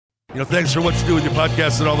Thanks for what you do with your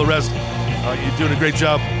podcast and all the rest. You're doing a great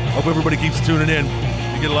job. Hope everybody keeps tuning in.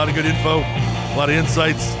 You get a lot of good info, a lot of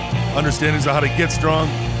insights, understandings of how to get strong,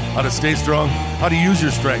 how to stay strong, how to use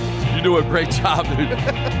your strength. You do a great job, dude.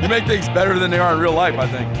 You make things better than they are in real life, I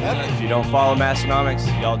think. If you don't follow Massenomics,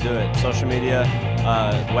 y'all do it. Social media,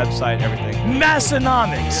 website, everything.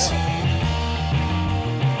 Massenomics.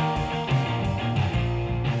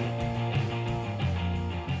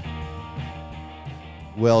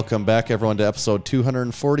 Welcome back, everyone, to episode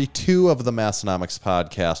 242 of the Massenomics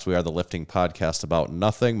podcast. We are the lifting podcast about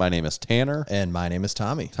nothing. My name is Tanner. And my name is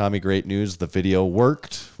Tommy. Tommy, great news. The video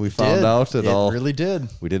worked. We found out it all. It really did.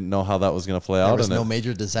 We didn't know how that was going to play out. There was no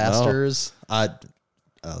major disasters.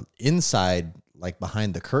 Inside, like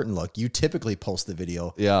behind the curtain look, you typically post the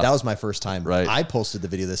video. Yeah. That was my first time. Right. I posted the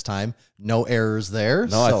video this time. No errors there.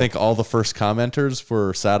 No, I think all the first commenters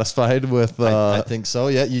were satisfied with... I think so.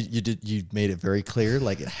 Yeah, you made it very clear.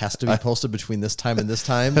 Like, it has to be posted between this time and this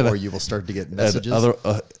time, or you will start to get messages.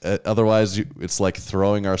 Otherwise, it's like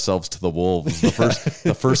throwing ourselves to the wolves.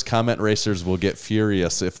 The first comment racers will get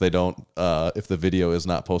furious if they don't, if the video is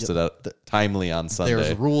not posted timely on Sunday.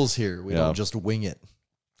 There's rules here. We don't just wing it.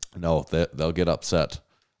 No, they'll get upset.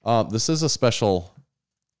 This is a special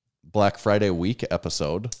Black Friday week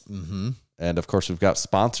episode. Mm-hmm. And, of course, we've got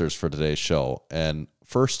sponsors for today's show. And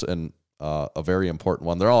first, and a very important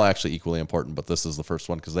one. They're all actually equally important, but this is the first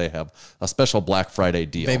one because they have a special Black Friday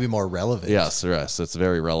deal. Maybe more relevant. Yes. It's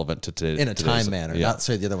very relevant to today. In a time manner. Yeah. Not to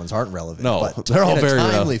say the other ones aren't relevant. No, but they're all very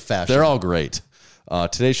timely fashion. They're all great.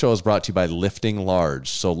 Today's show is brought to you by Lifting Large.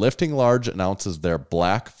 So Lifting Large announces their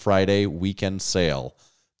Black Friday weekend sale.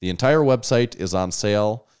 The entire website is on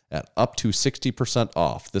sale at up to 60%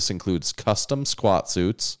 off. This includes custom squat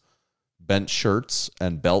suits, bench shirts,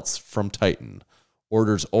 and belts from Titan.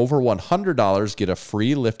 Orders over $100 get a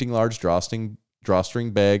free Lifting Large drawstring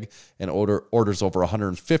bag, and orders over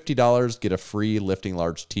 $150 get a free Lifting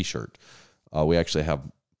Large t-shirt. We actually have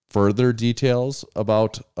further details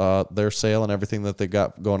about their sale and everything that they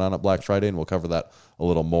got going on at Black Friday, and we'll cover that a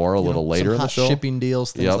little more little later in the show. Shipping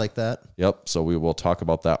deals, things like that. Yep. So we will talk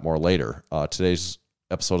about that more later. Today's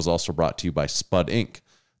episode is also brought to you by SPUD Inc.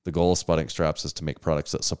 The goal of SPUD Inc. straps is to make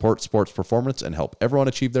products that support sports performance and help everyone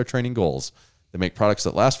achieve their training goals. They make products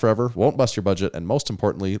that last forever, won't bust your budget, and most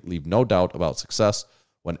importantly, leave no doubt about success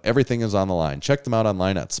when everything is on the line. Check them out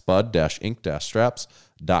online at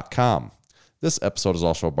spud-inc-straps.com. This episode is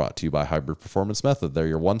also brought to you by Hybrid Performance Method. They're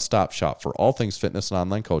your one-stop shop for all things fitness and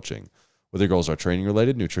online coaching. Whether your goals are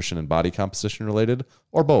training-related, nutrition and body composition-related,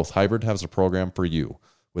 or both, Hybrid has a program for you.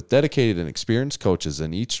 With dedicated and experienced coaches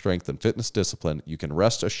in each strength and fitness discipline, you can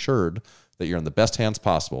rest assured that you're in the best hands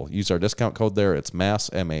possible. Use our discount code there. It's MASS,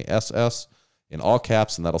 M-A-S-S, in all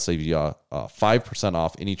caps, and that'll save you 5%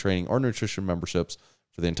 off any training or nutrition memberships.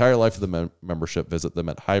 For the entire life of the membership, visit them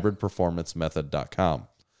at hybridperformancemethod.com.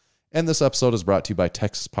 And this episode is brought to you by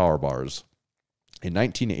Texas Power Bars. In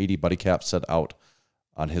 1980, Buddy Cap set out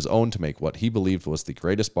on his own to make what he believed was the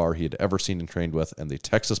greatest bar he had ever seen and trained with, and the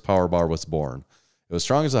Texas Power Bar was born. It was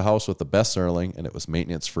strong as a house with the best knurling, and it was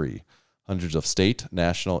maintenance-free. Hundreds of state,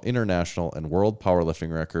 national, international, and world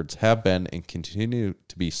powerlifting records have been and continue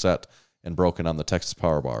to be set and broken on the Texas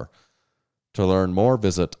Power Bar. To learn more,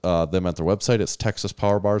 visit them at their website. It's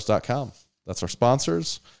texaspowerbars.com. That's our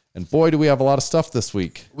sponsors. And boy, do we have a lot of stuff this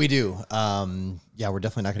week. We do. Yeah, we're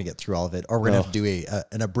definitely not going to get through all of it. Or we're going to have to do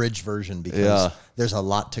an abridged version because there's a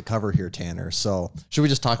lot to cover here, Tanner. So should we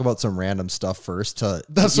just talk about some random stuff first?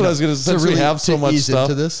 That's what I was going to say. Really, we have so much stuff.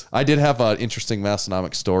 Into this? I did have an interesting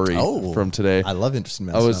Massenomics story from today. I love interesting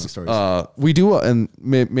Massenomics stories. We do, and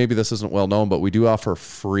maybe this isn't well known, but we do offer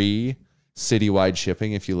free citywide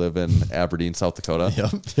shipping if you live in Aberdeen, South Dakota.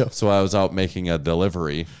 Yep. So I was out making a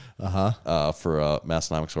delivery for a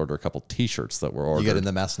Massenomics order, a couple T-shirts that were ordered. You get in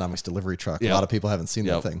the Massenomics delivery truck. A lot of people haven't seen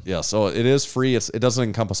that thing. Yeah, so it is free. It doesn't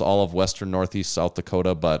encompass all of western, northeast, South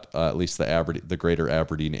Dakota, but at least the greater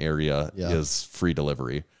Aberdeen area is free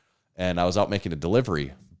delivery. And I was out making a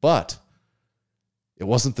delivery, but it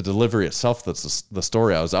wasn't the delivery itself that's the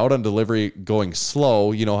story. I was out on delivery going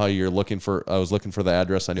slow. You know how I was looking for the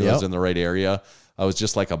address. I knew I was in the right area. I was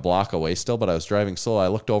just like a block away still, but I was driving slow. I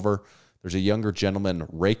looked over. There's a younger gentleman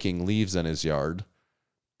raking leaves in his yard.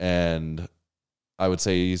 And I would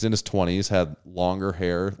say he's in his 20s, had longer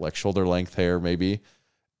hair, like shoulder length hair maybe.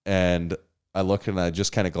 And I look and I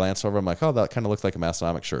just kind of glance over. I'm like, oh, that kind of looked like a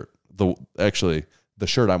Massenomics shirt. The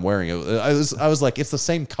shirt I'm wearing, I was like, it's the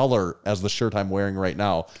same color as the shirt I'm wearing right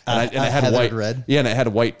now, and it had white red. Yeah, and it had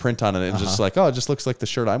a white print on it, and just like, oh, it just looks like the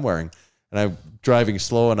shirt I'm wearing. And I'm driving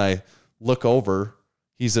slow, and I look over.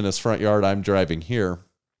 He's in his front yard. I'm driving here,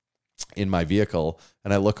 in my vehicle,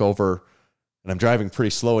 and I look over and I'm driving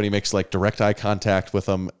pretty slow, and he makes like direct eye contact with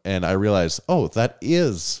him, and I realize, oh, that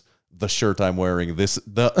is the shirt I'm wearing.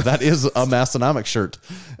 That is a Massenomics shirt.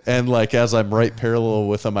 And like as I'm right parallel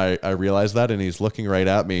with him, I realize that, and he's looking right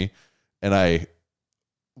at me, and I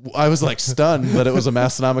was like stunned that it was a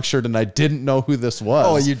Massenomics shirt, and I didn't know who this was.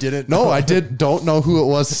 Oh, you didn't? No, I don't know who it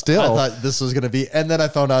was still. I thought this was going to be, and then I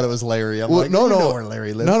found out it was Larry. I'm like, no, you know where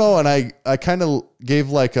Larry lives. No, and I kind of gave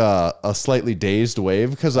like a slightly dazed wave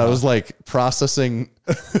because I was like processing,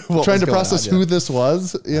 trying to process who this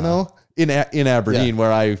was, you know, in Aberdeen,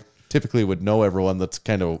 where I typically would know everyone that's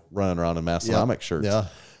kind of running around in Massenomics shirts. Yeah.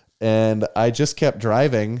 And I just kept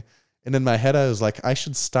driving, and in my head I was like, I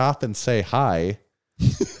should stop and say hi.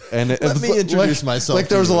 And Let me introduce myself. Like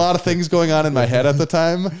there was a lot of things going on in my head at the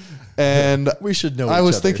time, and we should know. I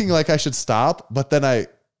was thinking like I should stop, but then I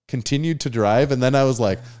continued to drive, and then I was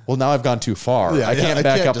like, well, now I've gone too far. I can't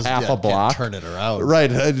back up half a block. Turn it around. Right.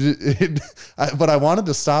 But I wanted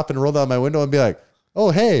to stop and roll down my window and be like, oh,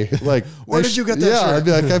 hey, like, where did you get that shirt? Yeah, I'd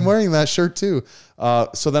be like, I'm wearing that shirt too.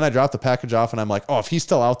 So then I dropped the package off, and I'm like, oh, if he's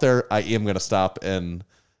still out there, I am going to stop and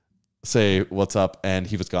say what's up. And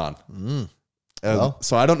he was gone.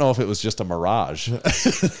 So I don't know if it was just a mirage.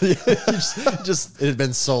 just it had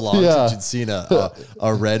been so long since you'd seen a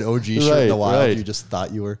red OG shirt in a while. You just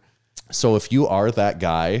thought you were. So if you are that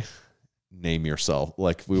guy, name yourself.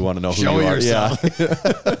 Like we want to know who you are. Yourself.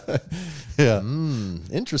 Yeah.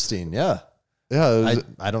 Interesting. Yeah. Yeah.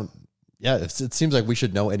 I don't. Yeah, it seems like we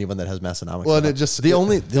should know anyone that has Massenomics. Well, and it just the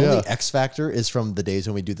only X factor is from the days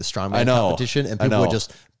when we do the strongman competition, and people would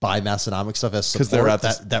just buy Massenomics stuff as support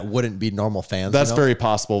that wouldn't be normal fans. That's very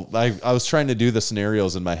possible. I was trying to do the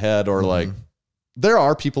scenarios in my head, or like there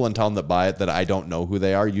are people in town that buy it that I don't know who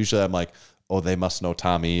they are. Usually, I'm like, oh, they must know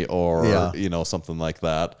Tommy, or you know, something like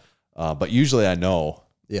that. But usually, I know.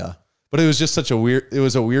 Yeah. But it was just such a weird. It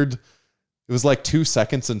was like 2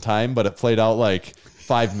 seconds in time, but it played out like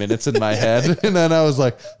 5 minutes in my head, and then I was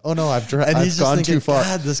like, "Oh no, I've gone too far."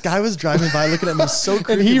 God, this guy was driving by, looking at me so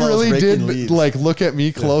creepy. And he really did like look at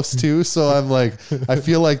me close too. So I'm like, I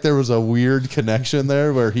feel like there was a weird connection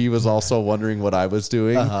there where he was also wondering what I was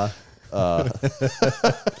doing.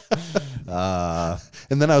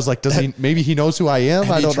 And then I was like, maybe he knows who I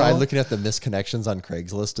am? I don't know. Looking at the misconnections on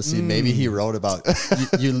Craigslist to see maybe he wrote about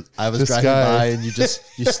you. I was driving by and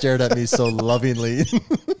you stared at me so lovingly.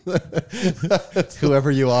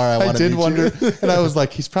 Whoever you are, I did wonder. And I was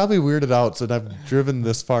like, he's probably weirded out. So I've driven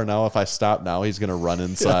this far now. If I stop now, he's going to run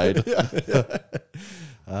inside.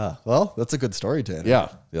 Well, that's a good story, Tanner. Yeah,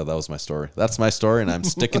 that was my story. That's my story, and I'm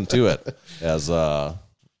sticking to it, as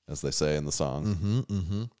they say in the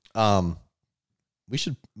song. We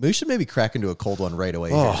should maybe crack into a cold one right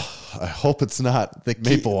away. Oh, I hope it's not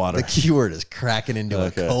maple water. The keyword is cracking into a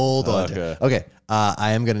cold one. Okay.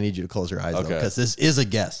 I am going to need you to close your eyes though, because this is a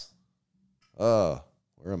guess. Where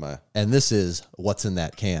am I? And this is what's in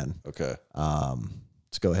that can. Okay.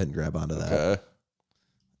 Let's go ahead and grab onto that. Okay.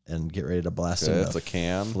 And get ready to blast into it's a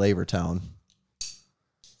can. Flavor Town.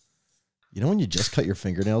 You know when you just cut your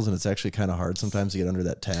fingernails and it's actually kind of hard sometimes to get under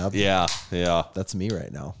that tab? Yeah. That's me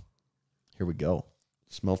right now. Here we go.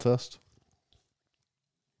 Smell test.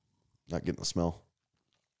 Not getting the smell.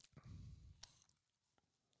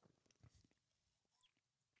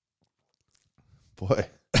 Boy.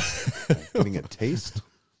 Getting a taste.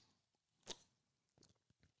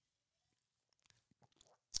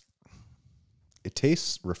 It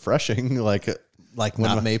tastes refreshing, like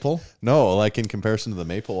not maple. No, like in comparison to the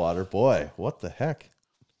maple water. Boy, what the heck?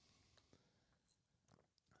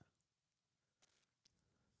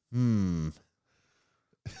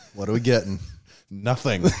 What are we getting?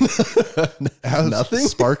 Nothing. Nothing.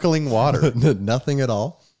 Sparkling water. Nothing at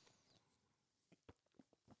all.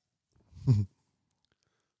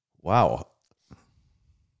 Wow.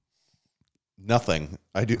 Nothing.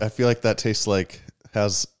 I feel like that tastes like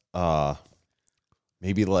has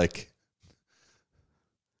maybe like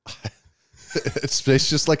it's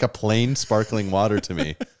just like a plain sparkling water to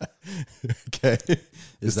me. Okay.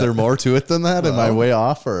 Is there more to it than that? Am I way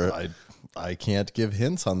off, or I can't give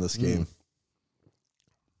hints on this game.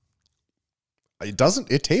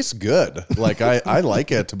 It tastes good. Like I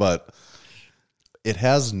like it, but it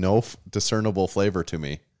has no discernible flavor to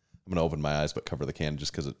me. I'm going to open my eyes, but cover the can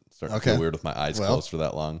just because it's starting to feel weird with my eyes closed for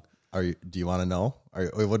that long. Do you want to know?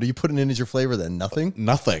 What are you putting in as your flavor then? Nothing?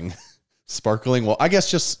 Nothing. Sparkling. Well, I guess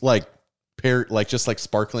just like just like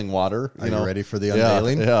sparkling water. Are you ready for the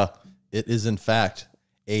unveiling? Yeah. It is in fact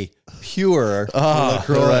a pure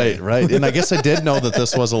LaCroix. Right. And I guess I did know that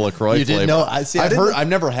this was a LaCroix You flavor. didn't know? I've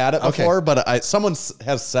never had it before, but someone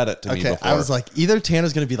has said it to me before. I was like, either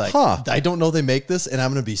Tanner's going to be like, I don't know they make this, and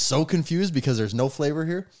I'm going to be so confused because there's no flavor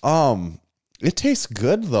here. It tastes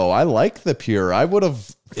good though. I like the pure. I would have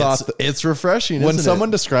thought it's refreshing. When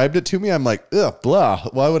someone described it to me, I'm like, ugh, blah.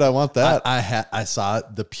 Why would I want that? I saw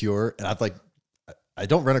the pure, and I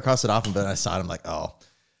don't run across it often, but I saw it. I'm like, oh,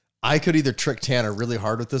 I could either trick Tanner really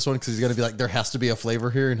hard with this one because he's going to be like, there has to be a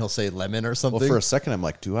flavor here, and he'll say lemon or something. Well, for a second, I'm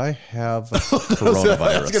like, do I have coronavirus?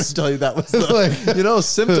 I was going to tell you that was the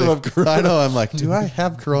symptom of corona. I know. I'm like, do I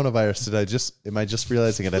have coronavirus? Am I just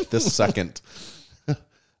realizing it at this second?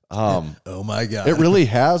 Oh my God. It really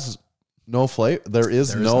has no flavor.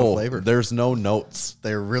 There's no flavor. There's no notes.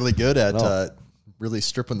 They're really good at really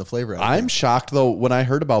stripping the flavor out. I'm shocked though. When I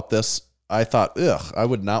heard about this, I thought, ugh, I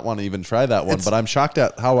would not want to even try that one, but I'm shocked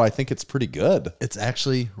at how I think it's pretty good. It's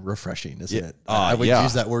actually refreshing, isn't it? I would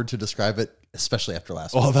use that word to describe it, especially after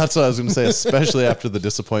last week. Oh, that's what I was going to say, especially after the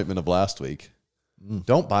disappointment of last week.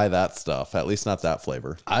 Don't buy that stuff, at least not that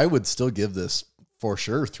flavor. I would still give this for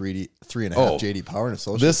sure 3.5 JD Power and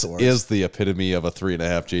Associates. This awards. is the epitome of a 3.5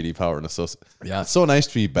 JD Power and Associates. Yeah, it's so nice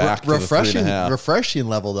to be back. Refreshing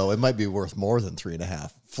level though. It might be worth more than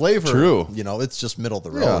 3.5. Flavor, true. It's just middle of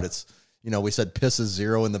the road. It's we said piss is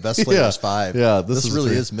 0 and the best flavor is 5. Yeah, this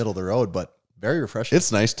really is middle of the road, but very refreshing.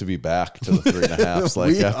 It's nice to be back to the 3.5.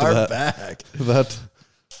 Like we after are back.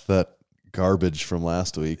 That garbage from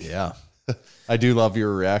last week. Yeah, I do love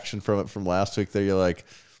your reaction from last week. There, you're like,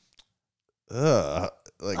 ugh.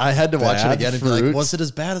 Like I had to watch it again and be like, was it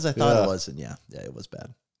as bad as I thought it was? And yeah, it was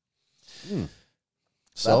bad.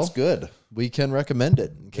 So that's good. We can recommend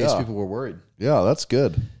it in case people were worried. Yeah, that's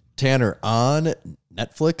good. Tanner, on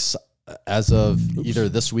Netflix, as of either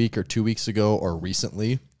this week or 2 weeks ago or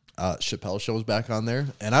recently, Chappelle Show is back on there.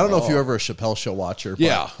 And I don't know if you're ever a Chappelle Show watcher. But,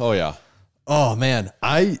 yeah. Oh, yeah. Oh, man.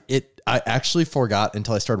 I actually forgot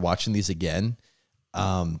until I started watching these again.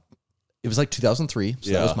 It was like 2003.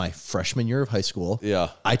 So that was my freshman year of high school. Yeah.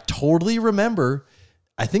 I totally remember.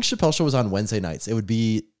 I think Chappelle Show was on Wednesday nights. It would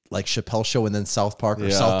be like Chappelle Show and then South Park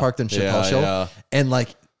or South Park then Chappelle Show. Yeah. And like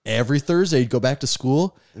every Thursday you'd go back to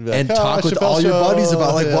school and talk with all your buddies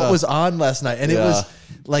about like what was on last night. And it was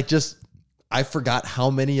like I forgot how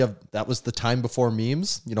many of that was the time before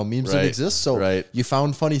memes. Memes didn't exist. So you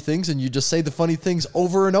found funny things and you just say the funny things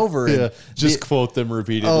over and over. Yeah. And just quote them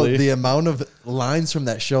repeatedly. Oh, the amount of lines from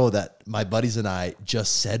that show that my buddies and I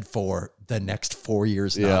just said for the next 4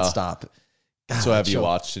 years nonstop. God, so have you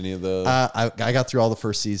watched any of the? I got through all the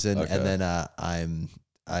first season and then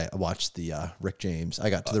I watched the Rick James. I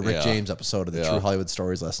got to the Rick James episode of the True Hollywood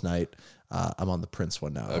Stories last night. I'm on the Prince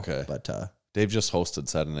one now. Okay. But Dave just hosted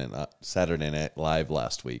Saturday Night Live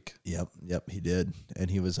last week. Yep, he did, and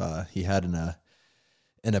he was he had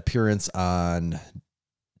an appearance on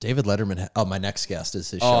David Letterman. Oh, my next guest is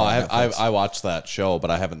his show. Oh, I watched that show, but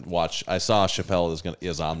I haven't watched. I saw Chappelle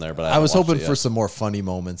is on there, but I was hoping for some more funny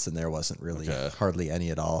moments, and there wasn't really hardly any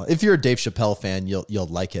at all. If you're a Dave Chappelle fan, you'll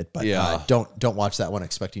like it, but don't watch that one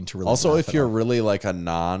expecting to really. Also, if you're really like a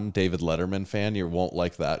non-David Letterman fan, you won't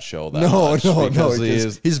like that show that much. No,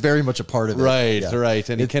 he's very much a part of it. Right,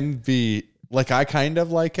 and he can be. Like, I kind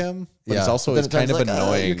of like him, but he's also kind of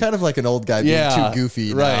annoying. You're kind of like an old guy being too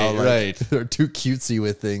goofy now. Right. Or too cutesy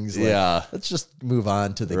with things. Let's just move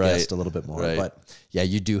on to the guest a little bit more. But, yeah,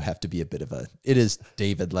 you do have to be a bit of it is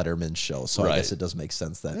David Letterman's show, so I guess it does make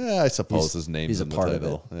sense that I suppose his name's a part of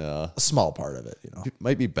it. Yeah. A small part of it, It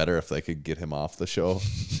might be better if they could get him off the show.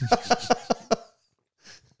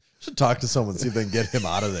 Should talk to someone, see if they can get him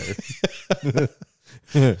out of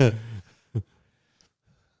there.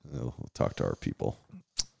 We'll talk to our people.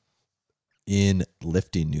 In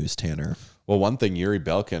lifting news, Tanner. Well, one thing, Yuri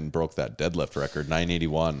Belkin broke that deadlift record,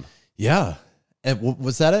 981. Yeah. And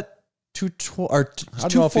was that at 220 or 240? I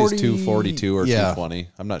don't know if he's 242 or 220.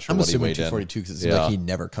 I'm not sure what he weighed in. 242 because it seems like he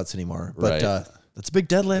never cuts anymore. But that's a big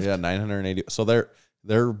deadlift. Yeah, 980. So they're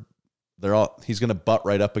all. He's going to butt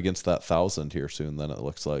right up against that 1,000 here soon. Then it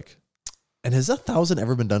looks like. And has 1,000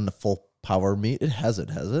 ever been done in a full power meet? It hasn't,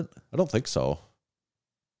 has it? I don't think so.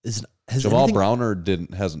 Has Jamal Browner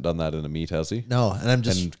hasn't done that in a meet, has he? No, and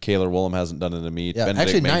Kaylor Woolham hasn't done it in a meet. Yeah,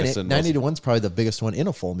 actually, 981 is probably the biggest one in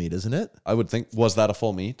a full meet, isn't it? I would think. Was that a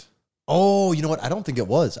full meet? Oh, you know what? I don't think it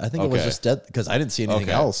was. I think it was just dead because I didn't see anything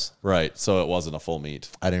else. Right, so it wasn't a full meet.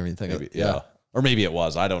 I didn't even think of it. Yeah. Or maybe it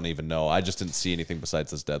was. I don't even know. I just didn't see anything besides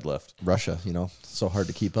this deadlift. Russia, so hard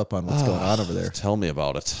to keep up on what's going on over there. Tell me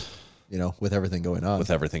about it. With everything going on.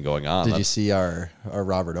 With everything going on. Did you see our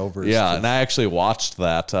Robert Overs? Yeah, and I actually watched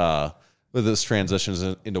that with this transitions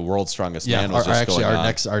into World's Strongest Man was just actually going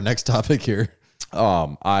our on. next topic here.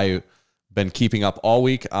 I've been keeping up all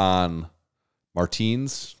week on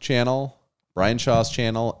Martine's channel, Brian Shaw's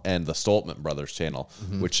channel, and the Stoltman Brothers channel,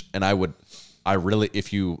 I really,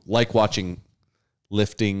 if you like watching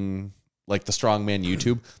lifting, like the strongman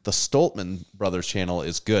YouTube, the Stoltman Brothers channel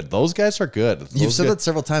is good. Those guys are good. You've said that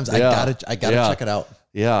several times. Yeah. I gotta check it out.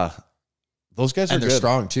 Yeah. Those guys are And they're good.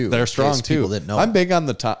 strong too. They're strong case too. people didn't know. I'm big on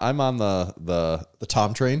I'm on the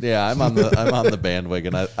Tom train. yeah, I'm on the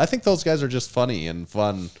bandwagon. I think those guys are just funny and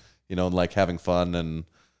fun, and like having fun and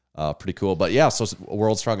pretty cool. But yeah, so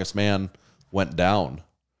World's Strongest Man went down.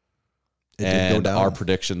 It did go down. Our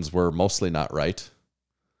predictions were mostly not right.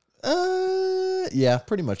 Yeah,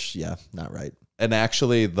 pretty much. Yeah, not right. And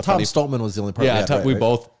actually, Tom Stoltman was the only part. We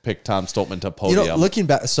both picked Tom Stoltman to podium. Looking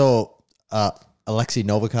back, so Alexei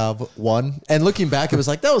Novikov won, and looking back, it was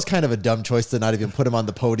like that was kind of a dumb choice to not even put him on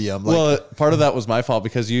the podium. Well, part of that was my fault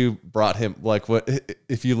because you brought him. Like, what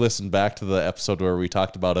if you listen back to the episode where we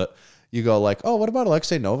talked about it? You go like, oh, what about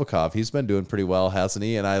Alexei Novikov? He's been doing pretty well, hasn't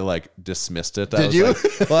he? And I like dismissed it. Did you?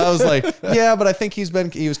 I was like, yeah, but I think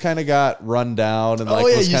he was kind of got run down and like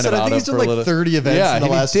was kind of out of for a little 30 events in the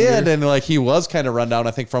last year. year. And like he was kind of run down,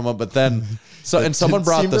 I think, from him. But then and someone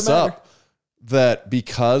brought this up that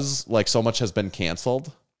because like so much has been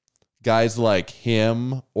canceled, guys like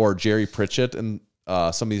him or Jerry Pritchett and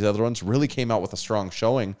some of these other ones really came out with a strong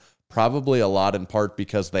showing. Probably a lot in part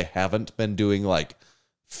because they haven't been doing like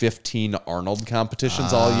 15 Arnold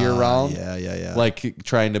competitions all year round. Yeah. Like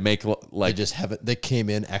trying to make like they came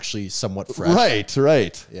in actually somewhat fresh.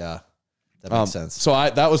 Right. Yeah. That makes sense. So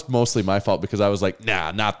that was mostly my fault because I was like,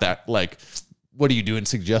 nah, not that. Like, what are you doing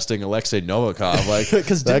suggesting Alexei Novikov? Like,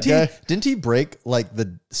 because didn't he break like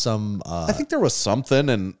I think there was something,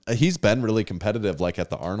 and he's been really competitive, like at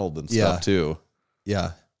the Arnold and stuff too.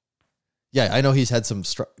 Yeah. Yeah, I know he's had some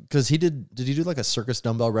because did he do like a circus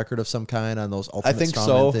dumbbell record of some kind on those ultimate I think strongman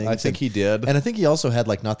so. things? I think he did. And I think he also had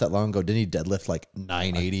like not that long ago, didn't he deadlift like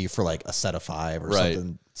 980 for like a set of 5 or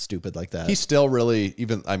something stupid like that? He's still really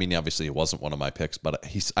obviously he wasn't one of my picks, but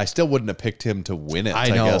I still wouldn't have picked him to win it. I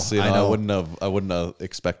guess I wouldn't have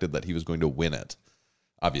expected that he was going to win it.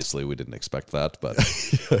 Obviously, we didn't expect that, but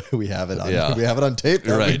we have it on tape.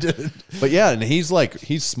 Right. But yeah, and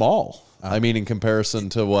he's small. I mean, in comparison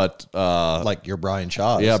to what like your Brian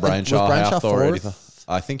Shaw. Yeah, Brian Shaw half already.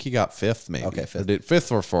 I think he got 5th, maybe. Okay,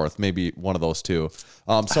 5th. Or 5th or 4th, maybe one of those two.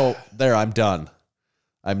 So there, I'm done.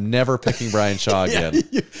 I'm never picking Brian Shaw again.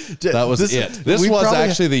 That was it. This was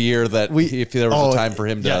actually the year that if there was a time for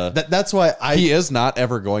him to... That's why he is not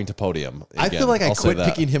ever going to podium again. I feel like I quit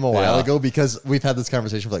picking him a while ago because we've had this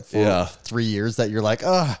conversation for like 3 years that you're like,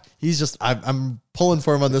 he's just... I'm pulling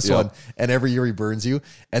for him on this one. And every year he burns you.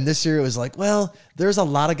 And this year it was like, well, there's a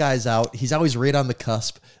lot of guys out. He's always right on the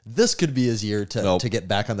cusp. This could be his year to get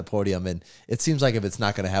back on the podium. And it seems like if it's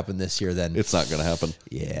not going to happen this year, then... It's not going to happen.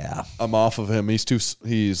 Yeah. I'm off of him. I'm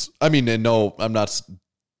not...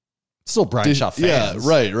 Still Brian Shaw fans. Yeah,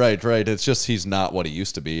 right. It's just he's not what he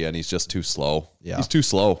used to be, and he's just too slow. Yeah. He's too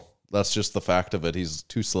slow. That's just the fact of it. He's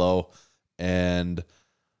too slow. And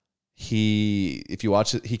if you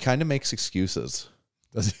watch it, he kind of makes excuses.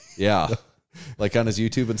 Yeah. Like on his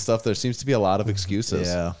YouTube and stuff, there seems to be a lot of excuses.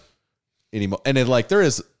 Yeah. Anymore. And there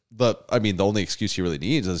is the only excuse he really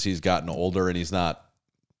needs is he's gotten older and he's not,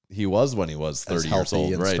 he was when he was 30 years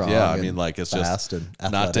old, right? Yeah. I mean, like it's just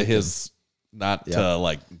not to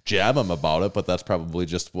like jab him about it, but that's probably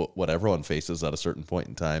just what everyone faces at a certain point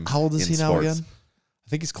in time. How old is he now again? I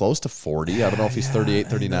think he's close to 40. I don't know if he's 38,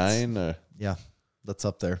 39. Yeah, that's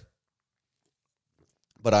up there.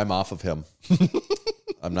 But I'm off of him.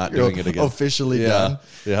 I'm not doing it again. Officially done.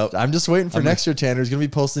 Yeah. I'm just waiting for next year. Tanner's going to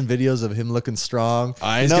be posting videos of him looking strong.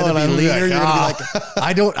 I He's know. He's going to be leaner. You're going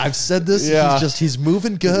to be like, I've said this. Yeah. He's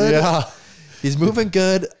moving good. Yeah. He's moving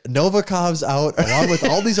good. Novikov's out along with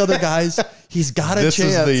all these other guys. He's got a chance. This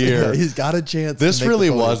is the year. He's got a chance. This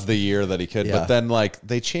really was the year that he could. Yeah. But then like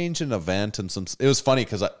they changed an event and it was funny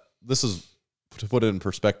because this is to put it in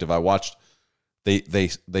perspective. I watched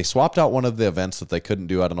they swapped out one of the events that they couldn't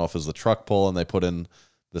do. I don't know if it was the truck pull and they put in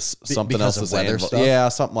this something else. Yeah,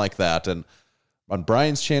 something like that. And on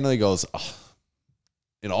Brian's channel, he goes,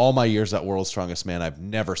 in all my years at World's Strongest Man, I've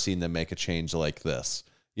never seen them make a change like this.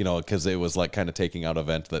 Because it was like kind of taking out an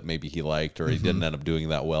event that maybe he liked or he didn't end up doing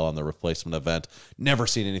that well on the replacement event. Never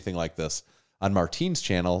seen anything like this. On Martine's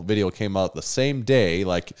channel, video came out the same day.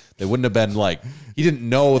 Like they wouldn't have been like, he didn't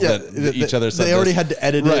know that each other said they already had to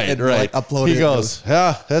edit it and like upload it. He goes,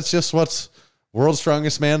 yeah, that's just what World's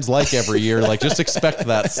Strongest Man's like every year. Like, just expect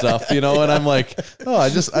that stuff, you know? And I'm like, oh,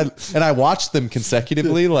 I watched them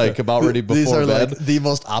consecutively, like about ready before These are bed. like the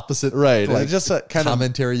most opposite, right? Like, and it just kind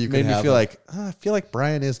commentary of you made can me have. feel like, I feel like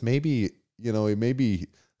Brian is maybe, you know, he maybe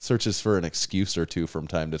searches for an excuse or two from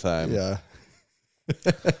time to time. Yeah.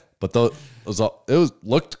 But it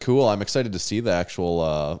looked cool. I'm excited to see the actual,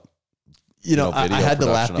 I video had to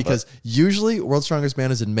laugh production of because it. usually World's Strongest Man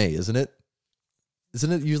is in May, isn't it?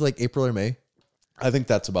 Isn't it usually like April or May? I think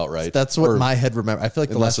that's about right. That's what my head remember. I feel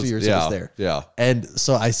like the last few years it was there. Yeah. And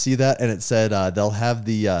so I see that, and it said they'll have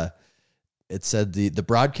the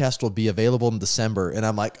broadcast will be available in December, and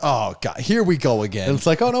I'm like, oh god, here we go again. And it's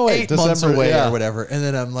like, oh no, wait, 8 months December, away yeah. or whatever, and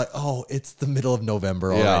then I'm like, oh, it's the middle of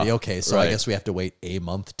November already. Yeah, Okay, so right. I guess we have to wait a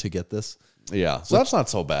month to get this, Yeah. So that's not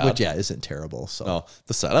so bad. which isn't terrible. So No,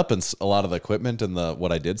 the setup and a lot of the equipment and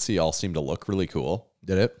what I did see all seemed to look really cool.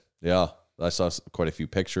 did it? Yeah. I saw quite a few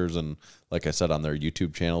pictures and, like I said, on their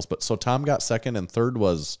YouTube channels. But so Tom got second and third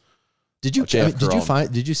was. Did you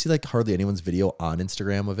JF did you see like hardly anyone's video on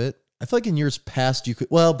Instagram of it? I feel like in years past you could,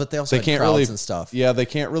 but they also had can't crowds really and stuff. Yeah, they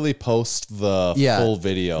can't really post the full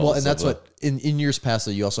video. Well, and that's what in years past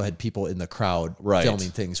though, you also had people in the crowd Right. filming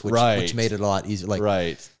things, which Right. made it a lot easier. Like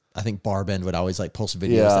right. I think Barbend would always like post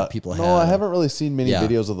videos that people had. No, I haven't really seen many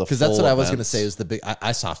videos of the because that's what I was going to events. say is the big.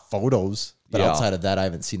 I saw photos, but Yeah. outside of that, I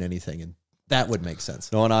haven't seen anything, and that would make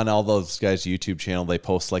sense. No, and on all those guys' YouTube channel, they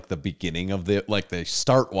post like the beginning of they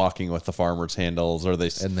start walking with the farmer's handles, or And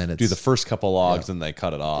then do the first couple logs and they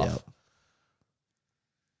cut it off. Yeah.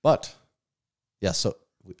 But Yeah. So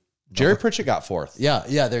Jerry Pritchett got fourth. yeah.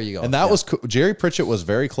 There you go. And that was cool. Jerry Pritchett was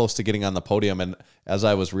very close to getting on the podium. And as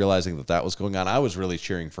I was realizing that was going on, I was really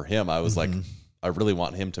cheering for him. I was like, I really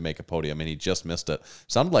want him to make a podium, and he just missed it.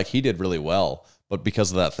 Sounded like he did really well, but because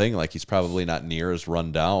of that thing, like he's probably not near as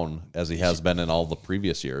run down as he has been in all the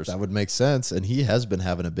previous years. That would make sense. And he has been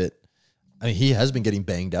having a bit. I mean, he has been getting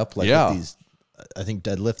banged up. Like Yeah. with these, I think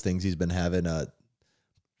deadlift things. He's been having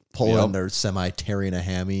pulling or semi tearing a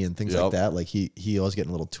hammy and things like that. Like he was getting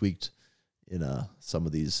a little tweaked in some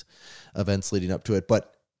of these events leading up to it.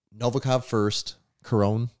 But Novikov first,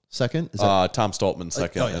 Carone second. Is that Tom Stoltman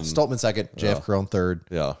second. and Stoltman second, JF Carone third,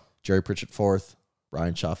 Yeah. Jerry Pritchett fourth,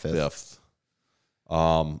 Brian Shaw fifth. Fifth.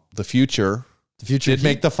 The future did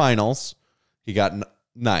make the finals. He got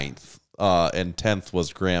ninth. And 10th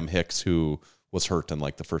was Graham Hicks, who was hurt in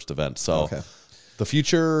like the first event. So the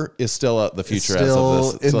future is still the future as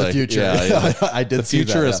of this. In the future. Yeah. I did The see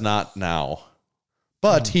future that, is not now.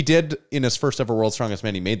 But he did, in his first ever World's Strongest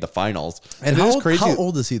Man, he made the finals. And it is crazy. How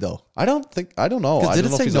old is he though? I don't know. Did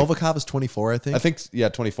it say Novikov is 24, I think? I think,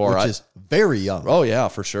 24. Which is very young. Oh, yeah,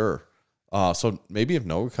 for sure. So maybe if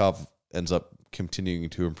Novikov ends up continuing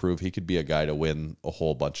to improve, he could be a guy to win a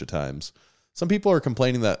whole bunch of times. Some people are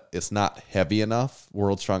complaining that it's not heavy enough.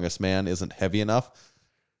 World's Strongest Man isn't heavy enough.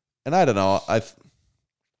 And I don't know.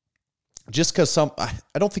 Just because I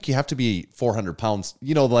don't think you have to be 400 pounds.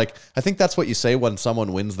 You know, like, I think that's what you say when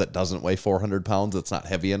someone wins that doesn't weigh 400 pounds. It's not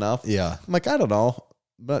heavy enough. Yeah. I'm like, I don't know.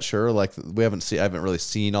 I'm not sure. Like, I haven't really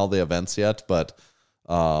seen all the events yet, but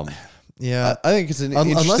yeah, I think it's an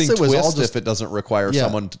interesting twist if it doesn't require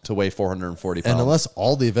someone to weigh 440 pounds. And unless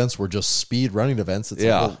all the events were just speed running events, it's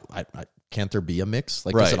like, well, can't there be a mix?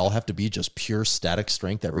 Like, does it all have to be just pure static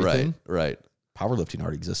strength, everything? Right. Powerlifting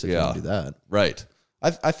already exists if you want to do that. Right.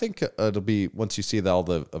 I think it'll be, once you see all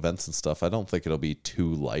the events and stuff, I don't think it'll be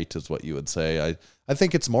too light is what you would say. I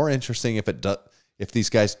think it's more interesting if these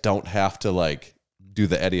guys don't have to like do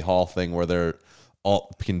the Eddie Hall thing where they're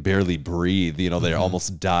all can barely breathe. You know, they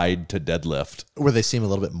almost died to deadlift. Where they seem a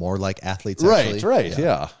little bit more like athletes. Actually. Right.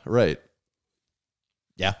 Yeah. Right.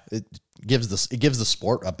 Yeah. It gives the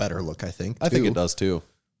sport a better look, I think. I think it does too.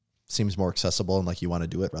 Seems more accessible and like you want to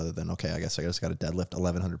do it rather than, okay, I guess I just got to deadlift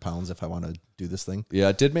 1,100 pounds if I want to do this thing. Yeah,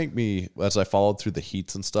 it did make me, as I followed through the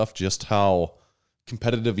heats and stuff, just how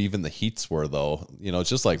competitive even the heats were, though. You know, it's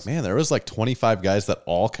just like, man, there was like 25 guys that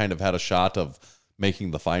all kind of had a shot of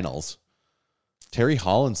making the finals. Terry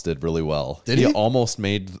Hollins did really well. Did he? Almost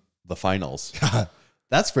made the finals.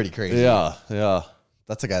 That's pretty crazy. Yeah.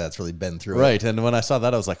 That's a guy that's really been through it. Right. And when I saw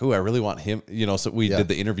that, I was like, oh, I really want him. You know, so we did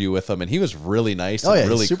the interview with him, and he was really nice and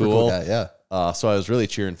really super cool. Guy, yeah. So I was really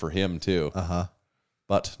cheering for him, too. Uh-huh.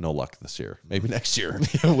 But no luck this year. Maybe next year.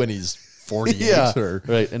 When he's 48 or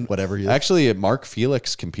and whatever he is. Actually, Mark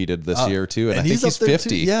Felix competed this year, too, and I think he's 50.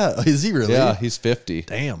 Too? Yeah. Is he really? Yeah, he's 50.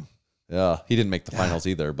 Damn. Yeah, he didn't make the finals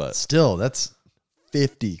either, but still, that's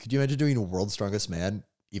 50. Could you imagine doing a World's Strongest Man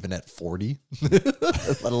even at 40?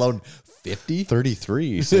 Let alone 50?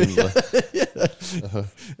 33 seems like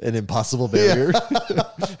an impossible barrier.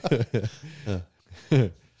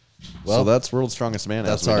 Well, so that's World's Strongest Man.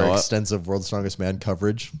 That's our extensive World's Strongest Man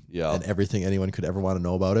coverage. Yeah. And everything anyone could ever want to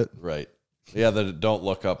know about it. Right. Yeah, don't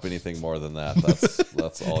look up anything more than that.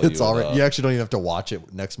 That's all. It's all right. You actually don't even have to watch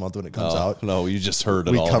it next month when it comes out. No, you just heard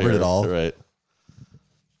it. We covered it all. Right.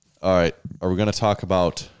 All right. Are we going to talk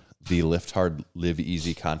about the Lift Hard, Live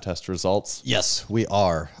Easy contest results? Yes, we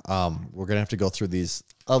are. We're going to have to go through these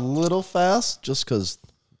a little fast, just because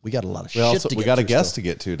we got a lot of shit to get. We got a guest to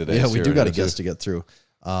get to today. Yeah, we do got a guest to get through.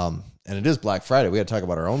 And it is Black Friday. We got to talk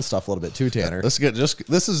about our own stuff a little bit too, Tanner. This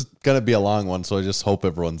is going to be a long one, so I just hope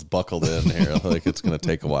everyone's buckled in here. Like it's going to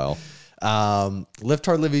take a while. Lift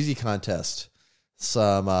Hard, Live Easy contest.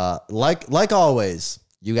 Some like always,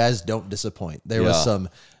 you guys don't disappoint. There was some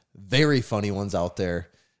very funny ones out there.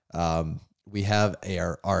 We have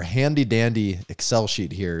our handy dandy Excel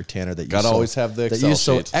sheet here, Tanner, that you always have the Excel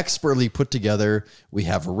sheet. So expertly put together. We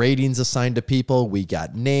have ratings assigned to people. We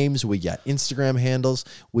got names. We got Instagram handles.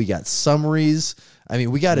 We got summaries. I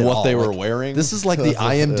mean, we got it all. What they were wearing. This is like the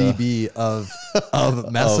IMDb of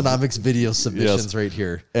Massenomics video submissions right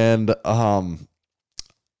here. And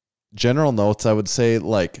general notes, I would say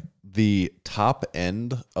like the top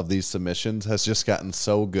end of these submissions has just gotten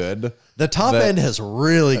so good. The top end has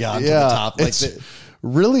really gotten to the top. Like it's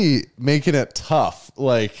really making it tough.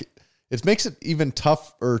 Like it makes it even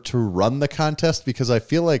tougher to run the contest because I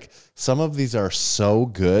feel like some of these are so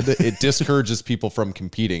good it discourages people from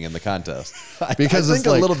competing in the contest. Because I think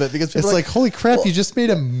a little bit because it's like holy crap, you just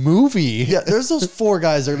made a movie. Yeah, there's those 4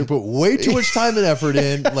 guys that are going to put way too much time and effort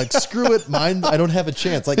in. Like screw it, mine. I don't have a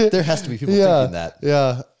chance. Like there has to be people thinking that.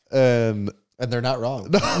 Yeah. And they're not wrong.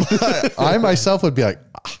 I myself would be like,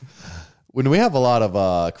 when we have a lot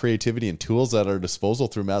of creativity and tools at our disposal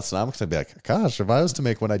through Massenomics, I'd be like, gosh, if I was to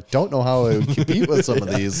make one, I don't know how I would compete with some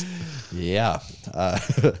of these. Yeah.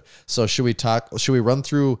 So should we run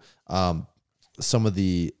through some of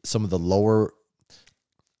the lower?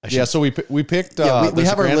 So we picked we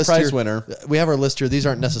have our list prize here. Winner. We have our list here. These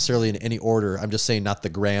aren't necessarily in any order. I'm just saying not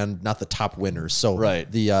the top winners. So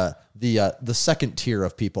the second tier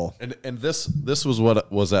of people. And this was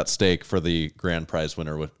what was at stake for the grand prize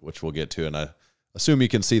winner, which we'll get to. And I assume you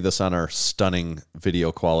can see this on our stunning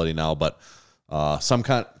video quality now, but some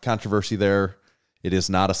controversy there. It is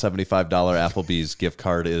not a $75 Applebee's gift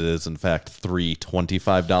card. It is in fact 3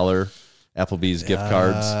 $25 Applebee's gift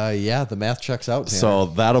cards. Yeah, the math checks out, Tanner. So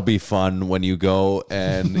that'll be fun when you go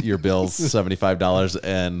and your bill's $75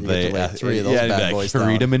 and they lay 3 of those bad boys down.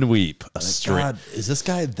 Read them and weep. God, is this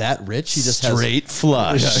guy that rich? He just straight has,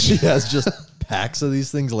 flush. He has just packs of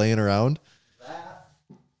these things laying around.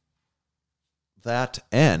 That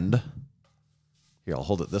end. Here, I'll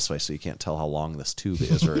hold it this way so you can't tell how long this tube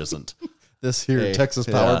is or isn't. This here Texas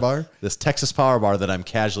Power Bar? This Texas Power Bar that I'm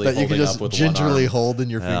casually that holding you can just up with gingerly one arm. hold in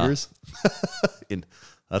your fingers.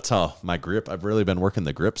 That's how my grip, I've really been working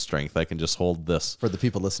the grip strength. I can just hold this. For the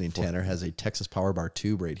people listening, Tanner has a Texas Power Bar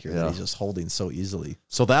tube right here that he's just holding so easily.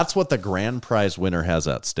 So that's what the grand prize winner has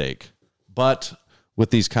at stake. But with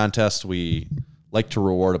these contests, we like to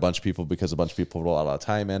reward a bunch of people because a bunch of people put a lot of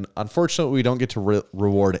time in. Unfortunately, we don't get to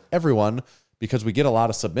reward everyone because we get a lot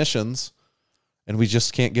of submissions and we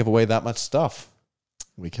just can't give away that much stuff.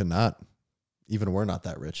 We cannot. Even we're not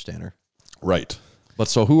that rich, Tanner. Right. But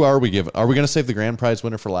so who are we giving? Are we going to save the grand prize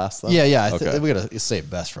winner for last, though? Yeah. We got to save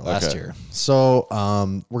best for last year. So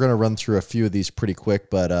we're going to run through a few of these pretty quick.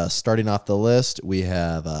 But starting off the list, we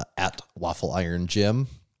have at Waffle Iron Jim,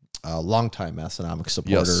 a longtime Massenomics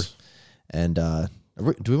supporter. Yes. And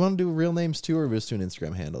do we want to do real names too, or are we just doing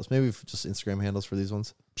Instagram handles? Maybe just Instagram handles for these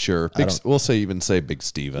ones. Sure. We'll say Big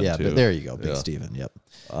Steven. Yeah, too. But there you go. Big Steven. Yep.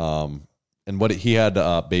 And what he had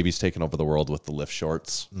babies taking over the world with the lift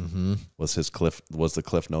shorts was the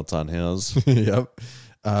cliff notes on his. Yep.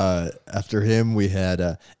 After him, we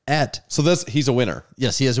had he's a winner.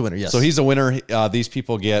 Yes, he is a winner. Yes. So he's a winner. These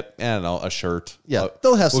people get, I don't know, a shirt. Yeah.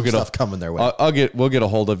 They'll have some stuff coming their way. We'll get a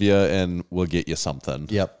hold of you and we'll get you something.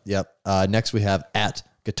 Yep. Next we have at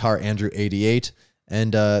Guitar Andrew 88.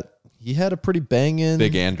 And he had a pretty banging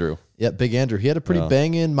Big Andrew. Yeah, Big Andrew. He had a pretty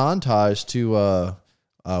banging montage to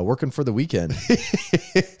working for the weekend.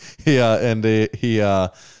 Yeah, and he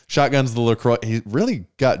shotguns the LaCroix. He really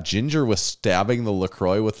got ginger with stabbing the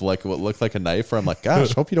LaCroix with like what looked like a knife. Where I'm like,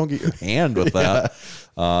 gosh, hope you don't get your hand with that.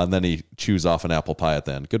 And then he chews off an apple pie at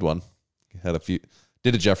the end. Good one. Had a few.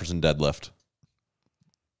 Did a Jefferson deadlift.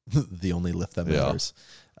 The only lift that matters.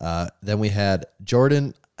 Then we had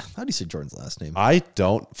Jordan. How do you say Jordan's last name? I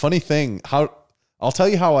don't. Funny thing. I'll tell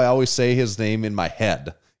you how I always say his name in my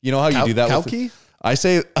head. You know how you do that? Kauki? I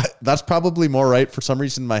say that's probably more right. For some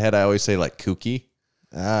reason in my head, I always say like Kooky.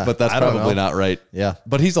 but that's probably not right. Yeah.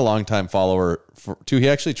 But he's a longtime follower too. He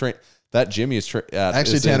actually trained that gym he's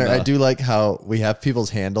actually, Tanner, I do like how we have people's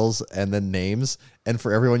handles and then names, and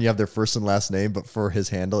for everyone you have their first and last name, but for his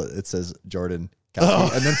handle it says Jordan.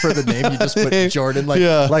 And then for the name you just put Jordan,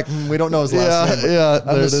 like we don't know his last name. Yeah,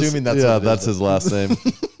 I'm assuming that's his last name.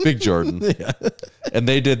 Big Jordan. And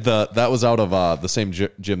they did that was out of the same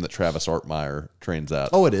gym that Travis Ortmeyer trains at.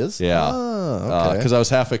 Oh, it is? Yeah. Oh, okay. Because I was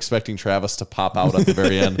half expecting Travis to pop out at the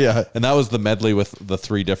very end. Yeah. And that was the medley with the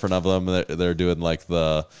 3 different of them. They're doing like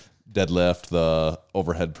the deadlift, the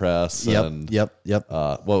overhead press. Yep.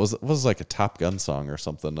 What was like a Top Gun song or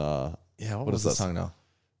something? What was that song now?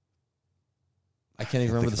 I can't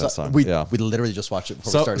even remember the song. We literally just watched it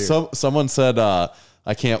before we started here. Someone said,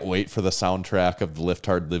 I can't wait for the soundtrack of the Lift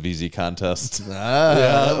Hard, Live Easy contest.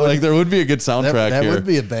 There would be a good soundtrack that here. That would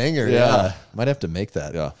be a banger. Yeah. Might have to make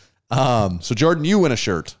that. Yeah. So Jordan, you win a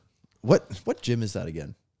shirt. What gym is that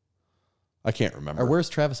again? I can't remember. Or where's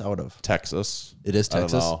Travis out of? Texas. It is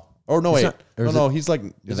Texas? I don't know. Oh, no, wait. He's like,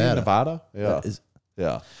 is he in Nevada? Yeah.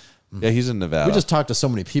 Yeah, he's in Nevada. We just talked to so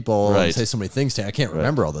many people and say so many things to I can't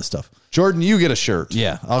remember all this stuff. Jordan, you get a shirt.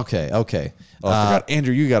 Yeah. Okay. Oh, I forgot.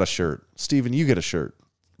 Andrew, you got a shirt. Steven, you get a shirt.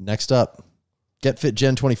 Next up, Get Fit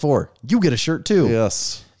Gen 24. You get a shirt too.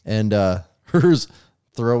 Yes. And hers,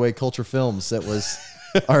 Throwaway Culture Films. That was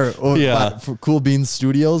for Cool Beans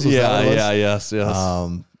Studios. Yes.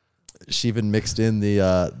 She even mixed in the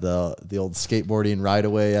old skateboarding ride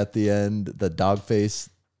away at the end, the dog face.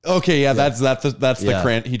 Okay, that's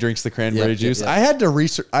the he drinks the cranberry juice. I had to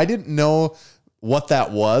research. I didn't know what that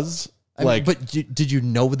was. Did you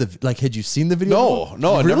know had you seen the video?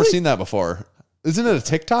 No, I've never seen that before. Isn't it a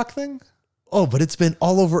TikTok thing? Oh, but it's been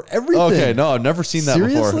all over everything. Okay, no, I've never seen that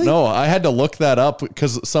before. No, I had to look that up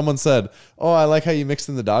because someone said, "Oh, I like how you mixed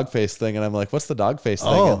in the dog face thing," and I'm like, "What's the dog face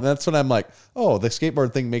thing?" And that's when I'm like, "Oh, the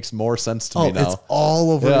skateboard thing makes more sense to me now." It's all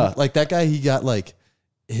over. Yeah. Like that guy, he got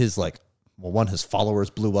his followers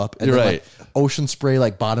blew up. And then, ocean spray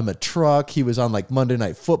bottom a truck. He was on Monday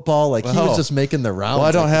Night Football. He was just making the rounds. Well,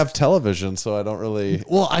 I don't have television, so I don't really.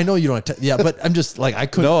 Well, I know you don't. But I'm just I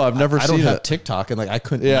couldn't. No, I've never seen it. I don't have TikTok, and I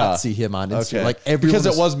couldn't not see him on Instagram. Okay. Because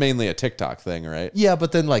it was mainly a TikTok thing, right? Yeah,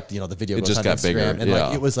 but then the video goes just on got Instagram, bigger,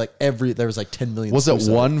 and it was there was 10 million. Was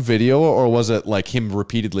it one video or was it him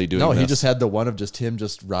repeatedly doing? No, he just had the one of just him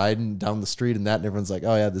just riding down the street and everyone's like,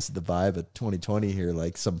 oh yeah, this is the vibe of 2020 here,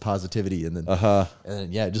 some positivity, and then and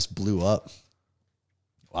then, it just blew up.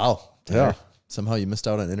 Wow. Yeah. Somehow you missed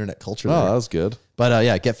out on internet culture. Oh, there. that was good.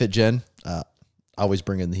 But Get Fit Gen, always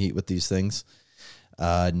bringing the heat with these things.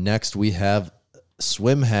 Next we have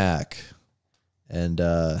Swim Hack, and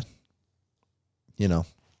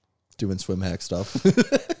doing swim hack stuff.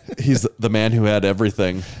 He's the man who had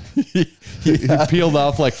everything. He peeled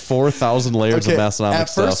off 4,000 layers of Massenomics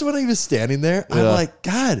stuff. At first, when he was standing there, I'm like,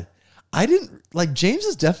 God, I didn't James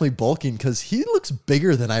is definitely bulking because he looks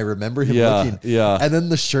bigger than I remember him looking. Yeah. And then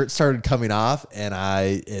the shirt started coming off, and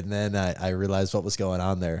then I realized what was going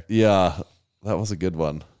on there. Yeah, that was a good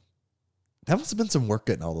one. That must have been some work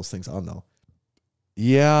getting all those things on, though.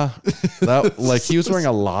 Yeah, that he was wearing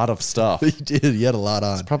a lot of stuff. He did. He had a lot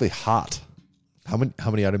on. It's probably hot. How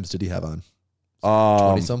many items did he have on?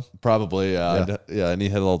 20 some? Probably. Yeah. And he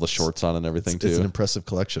had all the shorts on and everything too. It's an impressive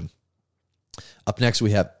collection. Up next,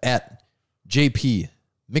 we have at JP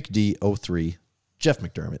McD03 Jeff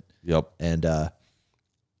McDermott. Yep. And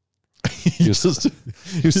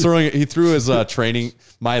he threw his training,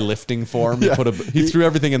 my lifting form. He threw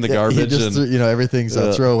everything in the garbage. Everything's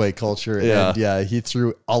a throwaway culture. And he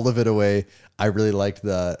threw all of it away. I really liked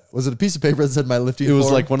was it a piece of paper that said my lifting form?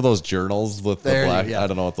 It was one of those journals with the black, I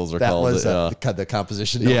don't know what those are called. That was the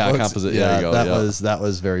composition. Yeah, composite. Yeah, there you go. That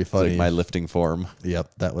was very funny. My lifting form.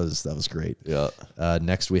 Yep, that was great. Yeah.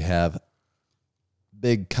 Next we have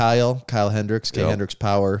Big Kyle Hendricks, Hendricks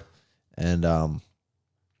Power. And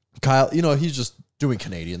Kyle, he's just doing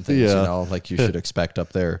Canadian things, like you should expect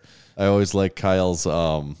up there. I always like Kyle's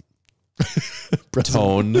tone,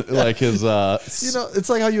 his it's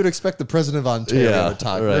like how you would expect the president of Ontario to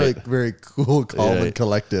talk. Right. Very cool, calm, and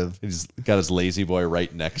collective. He's got his lazy boy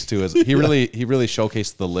right next to his. He really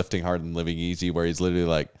showcased the lifting hard and living easy, where he's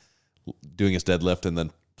literally doing his deadlift and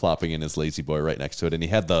then plopping in his lazy boy right next to it. And he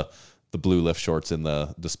had the blue lift shorts in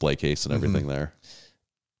the display case and everything there.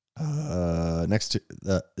 Next to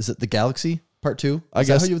is it the Galaxy Part 2? I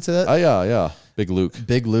guess how you would say that. Yeah. Big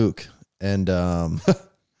Luke. And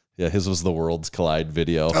Yeah, his was the Worlds Collide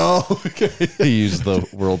video. Oh, okay. He used the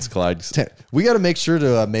Worlds Collide. We got to make sure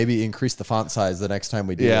to maybe increase the font size the next time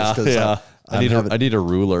we do this. Yeah. I need a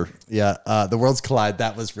ruler. Yeah, the Worlds Collide,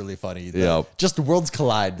 that was really funny. Just the Worlds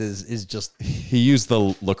Collide is just... He used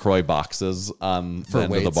the LaCroix boxes on the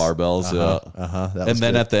end of the barbells. And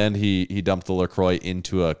then at the end, he dumped the LaCroix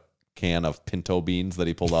into a can of pinto beans that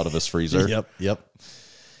he pulled out of his freezer. Yep.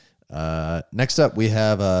 Next up, we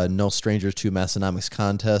have No Strangers to Massenomics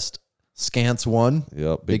contest. Scance won.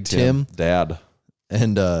 Yep, Big Tim. Dad.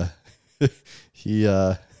 And he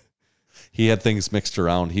had things mixed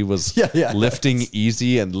around. He was lifting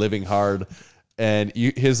easy and living hard. And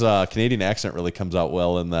his Canadian accent really comes out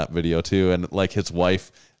well in that video too. And like his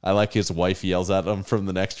wife, I like his wife yells at him from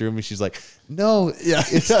the next room and she's like, no,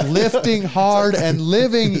 it's lifting hard and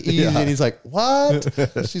living easy. And he's like, what?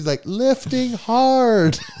 She's like, lifting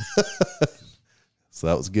hard. So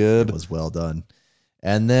that was good. It was well done.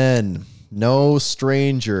 And then no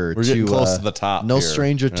stranger We're getting close to the top. No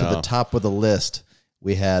stranger to the top of the list.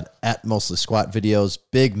 We had at Mostly Squat videos,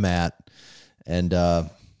 Big Matt, and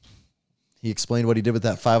he explained what he did with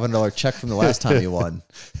that $500 check from the last time he won.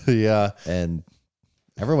 Yeah. And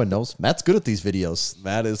everyone knows Matt's good at these videos.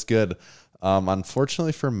 Matt is good.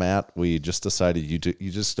 Unfortunately for Matt, we just decided you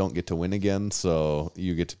just don't get to win again, so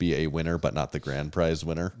you get to be a winner, but not the grand prize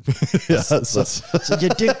winner. So you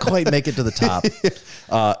didn't quite make it to the top.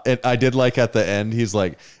 And I did like at the end, he's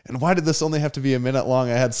like, and why did this only have to be a minute long?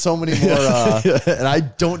 I had so many more. And I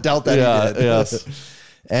don't doubt that he did. Yes.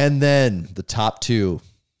 And then the top two.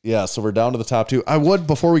 Yeah, so we're down to the top two. I would,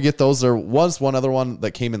 before we get those, there was one other one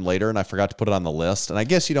that came in later, and I forgot to put it on the list. And I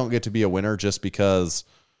guess you don't get to be a winner just because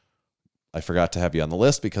I forgot to have you on the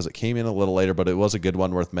list because it came in a little later, but it was a good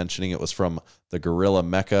one worth mentioning. It was from the Gorilla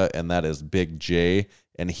Mecca, and that is Big J.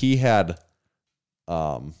 And he had, he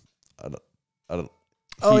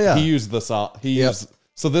used the song.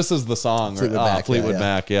 So this is the song, Fleetwood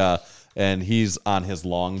Mac, and he's on his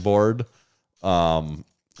longboard,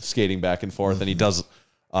 skating back and forth, and he does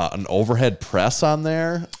an overhead press on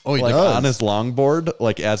there. Oh, he like does. on his longboard,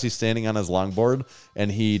 like as he's standing on his longboard, and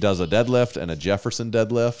he does a deadlift and a Jefferson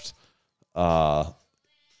deadlift. That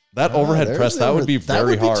overhead press, that would be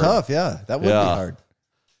very hard. That would be tough, yeah. That would be hard.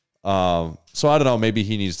 So I don't know, maybe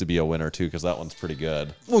he needs to be a winner too, because that one's pretty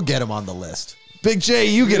good. We'll get him on the list. Big J,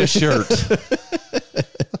 you get a shirt.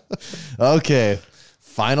 Okay,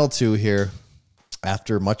 final two here.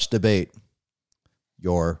 After much debate,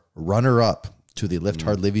 your runner-up to the Lift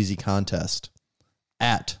Hard, Live Easy contest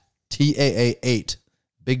at TAA8,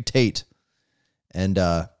 Big Tate. And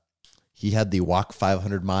he had the Walk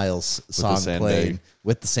 500 Miles song playing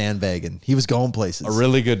with the sandbag, and he was going places. A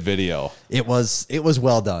really good video. It was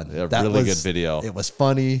well done. A really good video. It was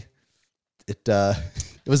funny. It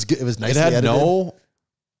was good. It was nice. It had no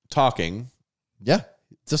talking. Yeah.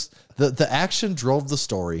 Just the action drove the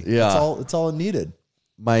story. Yeah. It's all it needed.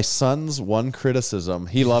 My son's one criticism,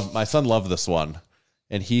 my son loved this one.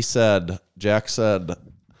 And Jack said,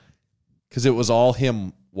 because it was all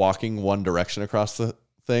him walking one direction across the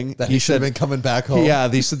thing. That he should have been coming back home. Yeah,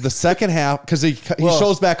 he said the second half, because he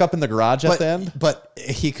shows back up in the garage at the end. But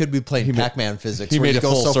he could be playing Pac-Man physics. He made it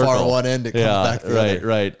goes so circle. far one end, it comes back the other.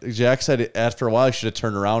 Right. Jack said after a while, he should have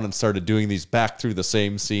turned around and started doing these back through the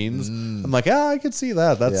same scenes. I'm like, I could see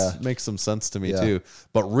that. That makes some sense to me too.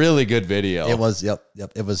 But really good video. It was, yep.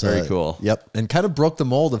 It was very cool. Yep. And kind of broke the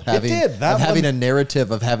mold of having having a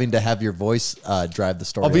narrative of having to have your voice drive the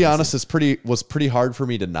story. I'll be honest, it was pretty hard for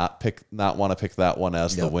me to not want to pick that one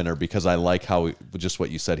as the winner, because I like how just what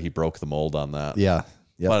you said, he broke the mold on that. Yeah.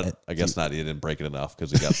 Yep. But I guess not. He didn't break it enough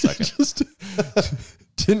because he got second. Just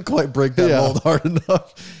didn't quite break that mold hard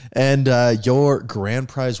enough. And your grand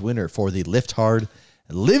prize winner for the Lift Hard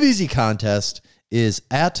and Live Easy contest is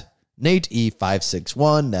at Nate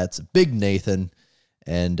E561. That's Big Nathan,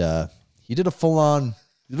 and he did a full on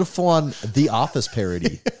The Office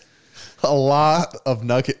parody. A lot of all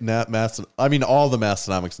the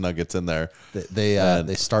Massenomics nuggets in there.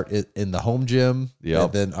 They start in the home gym,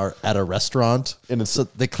 and then are at a restaurant, and so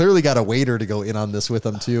they clearly got a waiter to go in on this with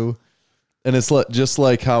them too. And it's just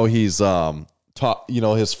like how he's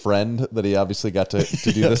his friend that he obviously got to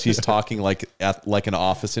do this. He's talking like an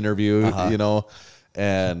office interview,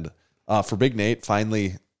 and for Big Nate,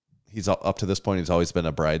 finally, he's up to this point, he's always been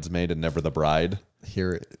a bridesmaid and never the bride.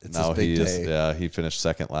 Here, it's now his big day. Yeah, he finished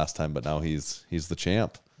second last time, but now he's the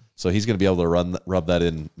champ. So he's going to be able to rub that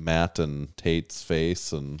in Matt and Tate's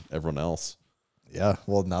face and everyone else. Yeah,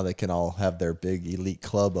 well, now they can all have their big elite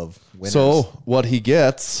club of winners. So what he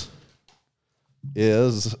gets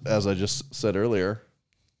is, as I just said earlier,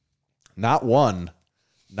 not one,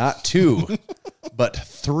 not two, but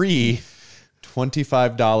 3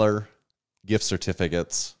 $25 gift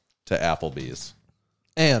certificates to Applebee's.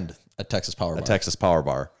 And a Texas Power Bar. A Texas Power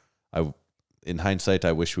Bar. In hindsight,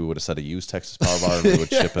 I wish we would have said a used Texas Power Bar and we would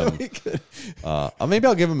ship him. Maybe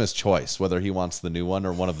I'll give him his choice, whether he wants the new one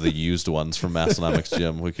or one of the used ones from Massenomics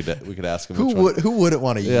Gym. We could ask him. Who wouldn't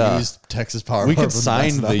want a used Texas Power Bar? We could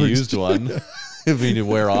sign the used one if we need to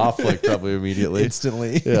wear off probably immediately,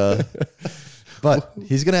 instantly. Yeah, but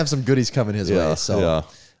he's gonna have some goodies coming his way. So,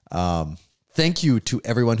 thank you to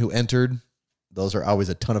everyone who entered. Those are always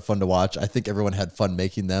a ton of fun to watch. I think everyone had fun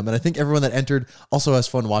making them, and I think everyone that entered also has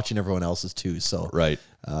fun watching everyone else's too. So, right.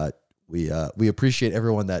 We appreciate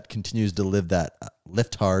everyone that continues to live that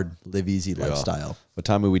lift hard, live easy lifestyle. But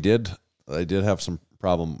Tommy, I did have some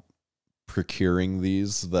problem procuring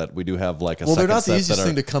these. That we do have like a they're not the set easiest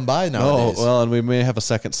thing to come by nowadays. No, well, and we may have a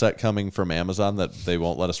second set coming from Amazon that they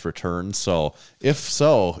won't let us return. So if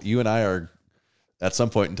so, you and I are at some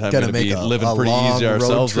point in time going to be living pretty easy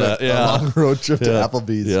ourselves. A long road trip to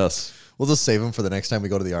Applebee's. Yes. We'll just save them for the next time we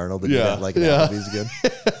go to the Arnold and get like an Applebee's again.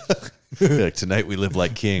 Like, tonight we live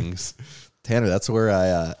like kings. Tanner, that's where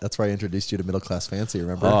I introduced you to Middle Class Fancy,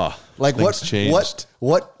 remember? Oh, like changed.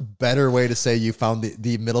 What better way to say you found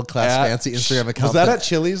the Middle Class Fancy Instagram account? Was that at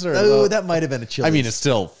Chili's or Oh, that might have been a Chili's. I mean, it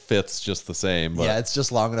still fits just the same. But yeah, it's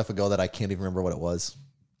just long enough ago that I can't even remember what it was.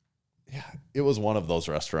 Yeah, it was one of those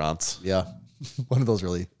restaurants. Yeah. One of those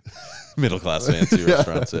really middle class fancy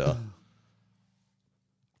restaurants, yeah.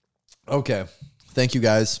 Okay. Thank you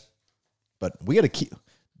guys. But we gotta keep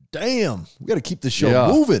the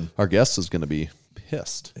show moving. Our guest is gonna be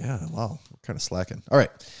pissed. Yeah, wow. We're kind of slacking. All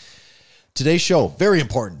right. Today's show, very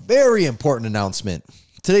important announcement.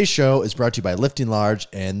 Today's show is brought to you by Lifting Large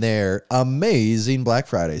and their amazing Black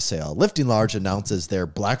Friday sale. Lifting Large announces their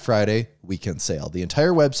Black Friday weekend sale. The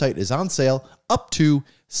entire website is on sale up to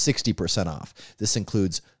 60% off. This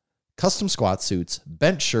includes custom squat suits,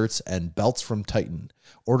 bench shirts, and belts from Titan.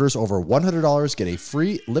 Orders over $100 get a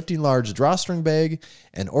free Lifting Large drawstring bag,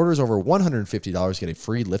 and orders over $150 get a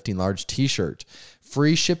free Lifting Large t-shirt.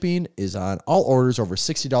 Free shipping is on all orders over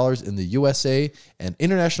 $60 in the USA, and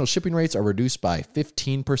international shipping rates are reduced by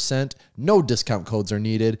 15%. No discount codes are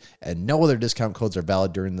needed, and no other discount codes are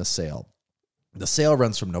valid during the sale. The sale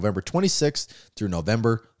runs from November 26th through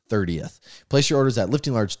November 30th. Place your orders at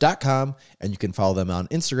liftinglarge.com, and you can follow them on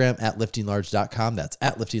Instagram at liftinglarge.com. That's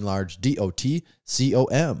at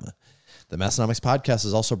liftinglarge.com. The Massenomics podcast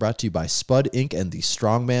is also brought to you by SPUD Inc. and the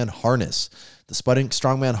Strongman Harness. The SPUD Inc.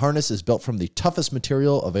 Strongman Harness is built from the toughest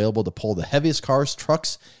material available to pull the heaviest cars,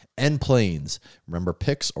 trucks, and planes. Remember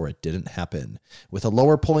PICS or it didn't happen. With a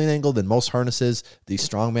lower pulling angle than most harnesses, the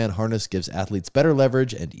Strongman Harness gives athletes better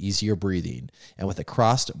leverage and easier breathing. And with a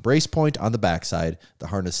crossed brace point on the backside, the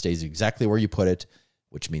harness stays exactly where you put it,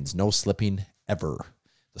 which means no slipping ever.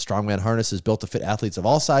 The Strongman Harness is built to fit athletes of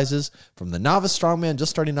all sizes, from the novice strongman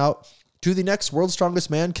just starting out to the next World's Strongest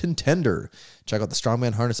Man contender. Check out the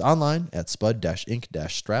Strongman Harness online at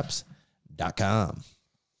spud-inc-straps.com.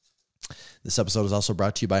 This episode is also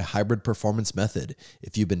brought to you by Hybrid Performance Method.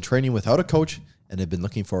 If you've been training without a coach and have been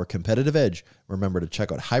looking for a competitive edge, remember to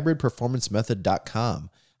check out hybridperformancemethod.com.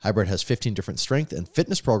 Hybrid has 15 different strength and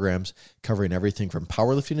fitness programs covering everything from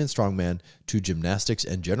powerlifting and strongman to gymnastics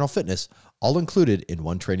and general fitness, all included in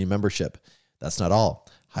one training membership. That's not all.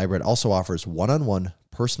 Hybrid also offers one-on-one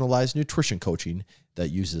personalized nutrition coaching that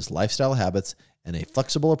uses lifestyle habits and a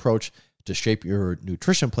flexible approach to shape your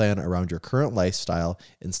nutrition plan around your current lifestyle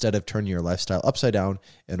instead of turning your lifestyle upside down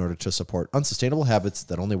in order to support unsustainable habits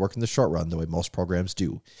that only work in the short run the way most programs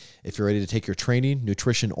do. If you're ready to take your training,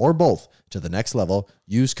 nutrition, or both to the next level,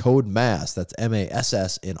 use code MASS, that's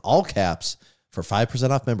MASS in all caps, for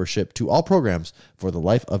 5% off membership to all programs for the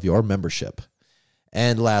life of your membership.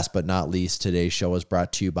 And last but not least, today's show is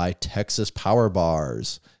brought to you by Texas Power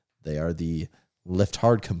Bars. They are the lift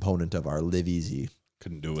hard component of our Live Easy.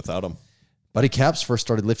 Couldn't do without them. Buddy Caps first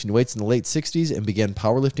started lifting weights in the late 60s and began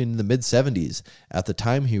powerlifting in the mid-70s. At the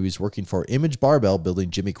time, he was working for Image Barbell building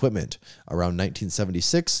gym equipment. Around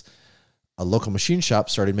 1976, a local machine shop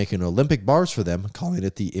started making Olympic bars for them, calling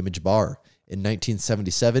it the Image Bar. In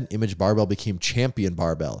 1977, Image Barbell became Champion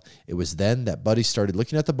Barbell. It was then that Buddy started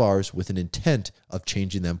looking at the bars with an intent of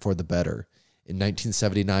changing them for the better. In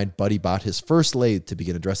 1979, Buddy bought his first lathe to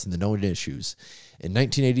begin addressing the known issues. In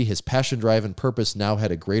 1980, his passion, drive, and purpose now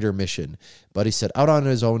had a greater mission. Buddy set out on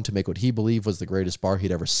his own to make what he believed was the greatest bar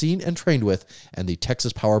he'd ever seen and trained with, and the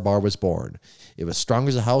Texas Power Bar was born. It was strong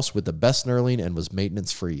as a house with the best knurling and was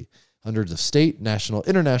maintenance-free. Hundreds of state, national,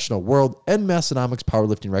 international, world, and Massenomics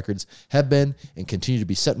powerlifting records have been and continue to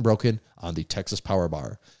be set and broken on the Texas Power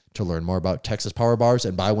Bar. To learn more about Texas Power Bars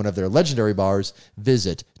and buy one of their legendary bars,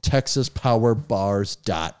 visit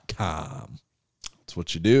TexasPowerBars.com. That's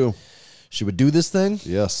what you do. Should we do this thing?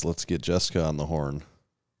 Yes, let's get Jessica on the horn.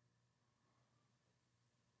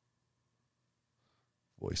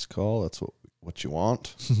 Voice call, that's what you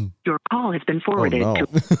want. Your call has been forwarded Oh, no.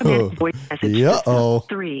 to voice message Yeah-oh.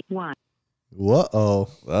 3-1. Whoa.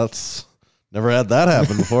 That's never had that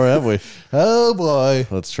happen before, have we? Oh, boy.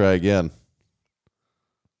 Let's try again.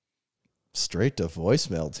 Straight to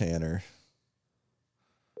voicemail, Tanner.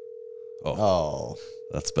 Oh,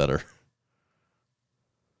 that's better.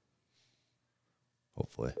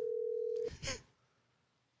 Hopefully.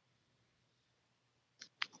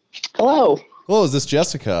 Hello. Hello, is this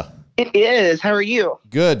Jessica? It is. How are you?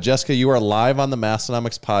 Good. Jessica, you are live on the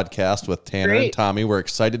Massenomics podcast with Tanner and Tommy. We're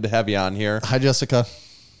excited to have you on here. Hi, Jessica.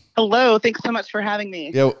 Hello. Thanks so much for having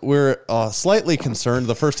me. Yeah, we're slightly concerned.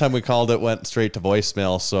 The first time we called, it went straight to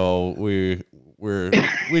voicemail, so we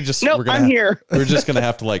just nope, I'm here. We're just gonna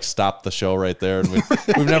have to like stop the show right there, and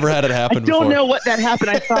we've never had it happen before. I don't know what that happened.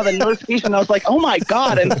 I saw the notification. I was like, oh my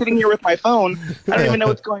god! I'm sitting here with my phone. I don't even know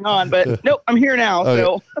what's going on, but nope, I'm here now. Okay.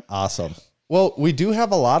 So Awesome. Well, we do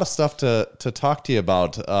have a lot of stuff to talk to you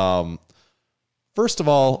about. First of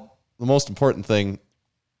all, the most important thing,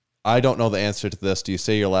 I don't know the answer to this. Do you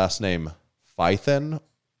say your last name Fithen?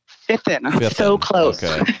 Fithen. So close.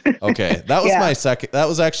 Okay. That was Yeah. my second. That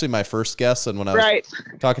was actually my first guess, and when I was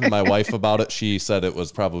talking to my wife about it, she said it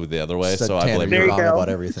was probably the other way. So I blame There her. you go. about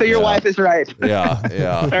everything. So your wife is right.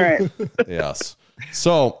 Yeah. All right. Yes.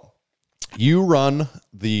 So you run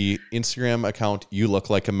the Instagram account You Look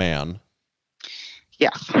Like a Man.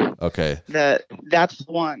 Yes. Okay. That's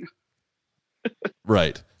the one.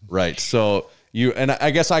 Right. So and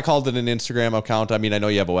I guess I called it an Instagram account. I mean, I know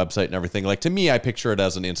you have a website and everything. Like, to me, I picture it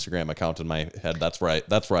as an Instagram account in my head. That's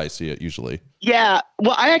where I see it usually. Yeah.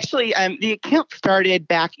 Well, I actually, the account started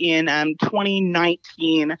back in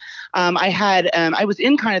 2019. I was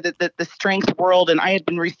in kind of the strength world, and I had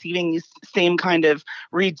been receiving these same kind of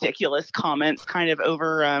ridiculous comments kind of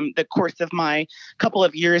over the course of my couple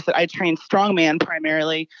of years that I trained strongman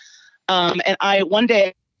primarily. And one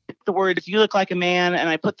day, the words "you look like a man," and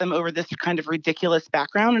I put them over this kind of ridiculous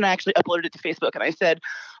background, and I actually uploaded it to Facebook, and I said,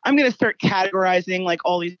 I'm going to start categorizing like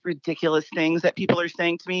all these ridiculous things that people are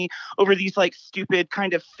saying to me over these like stupid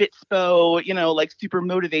kind of Fitspo, like super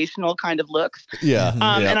motivational kind of looks. Yeah.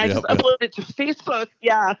 And I just uploaded it to Facebook.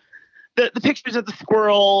 Yeah. The pictures of the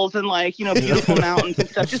squirrels and like, beautiful mountains and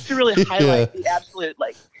stuff, just to really highlight the absolute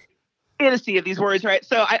like fantasy of these words, right?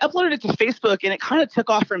 So I uploaded it to Facebook, and it kind of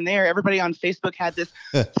took off from there. Everybody on Facebook had this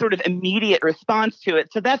sort of immediate response to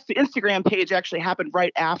it. So that's the Instagram page actually happened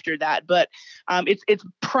right after that, but it's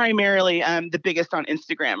primarily the biggest on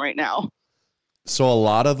Instagram right now. So a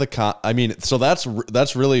lot of so that's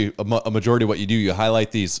really a majority of what you do. You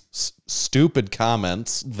highlight these stupid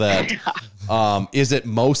comments that is it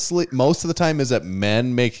most of the time is it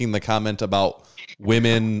men making the comment about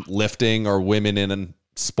women lifting or women in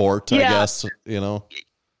sport, I guess,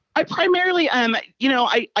 I primarily, I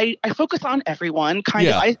focus on everyone kind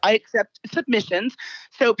of. I accept submissions.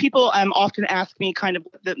 So people often ask me kind of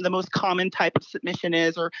what the most common type of submission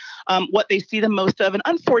is, or what they see the most of. And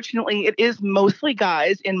unfortunately, it is mostly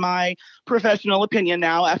guys, in my professional opinion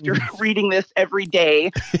now, after reading this every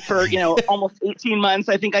day for, almost 18 months.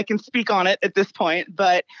 I think I can speak on it at this point.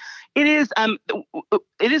 But it is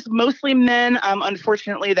mostly men,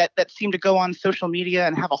 unfortunately, that seem to go on social media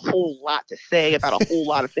and have a whole lot to say about a whole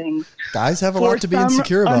lot of things. Guys have a lot to be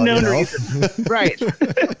insecure about, Right.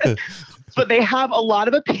 But they have a lot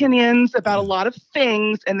of opinions about a lot of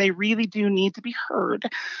things, and they really do need to be heard.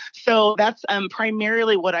 So that's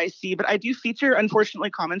primarily what I see. But I do feature, unfortunately,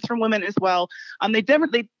 comments from women as well. They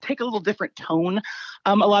take a little different tone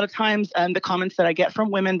a lot of times, the comments that I get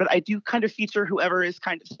from women, but I do kind of feature whoever is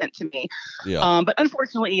kind of sent to me. Yeah. But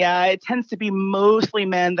unfortunately, it tends to be mostly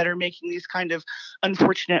men that are making these kind of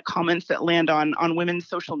unfortunate comments that land on women's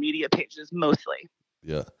social media pages mostly.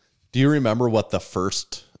 Yeah. Do you remember what the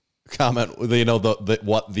first comment, what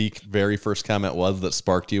the very first comment was that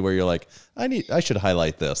sparked you, where you're like, I should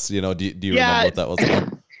highlight this? Do you remember what that was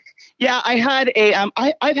about? Yeah, I had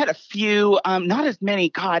I've had a few, not as many,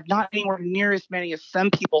 not anywhere near as many as some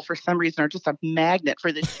people for some reason are just a magnet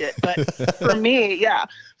for this shit. But for me, I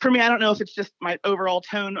don't know if it's just my overall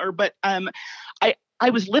tone but I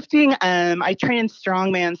was lifting. I train in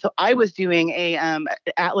strongman, so I was doing a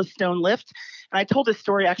Atlas stone lift, and I told this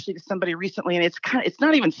story actually to somebody recently, and it's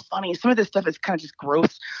not even funny. Some of this stuff is kind of just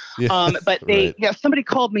gross. But somebody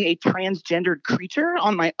called me a transgendered creature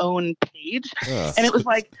on my own page, and it was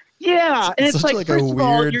like. Yeah, and it's like first of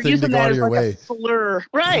all, you're using that as like a slur,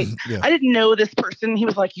 right? I didn't know this person. He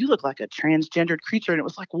was like, "You look like a transgendered creature," and it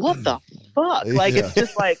was like, "What the fuck?" Like it's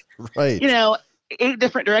just like, 8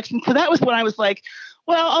 different directions. So that was when I was like,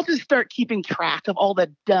 well, I'll just start keeping track of all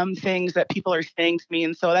the dumb things that people are saying to me.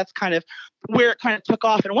 And so that's kind of where it kind of took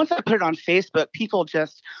off. And once I put it on Facebook, people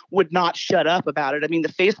just would not shut up about it. I mean, the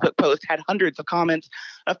Facebook post had hundreds of comments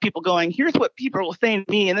of people going, here's what people were saying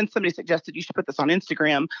to me. And then somebody suggested you should put this on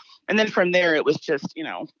Instagram. And then from there, it was just,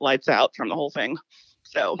 lights out from the whole thing.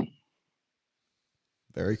 So.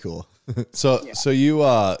 Very cool. So you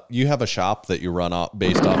have a shop that you run off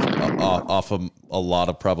based off of a lot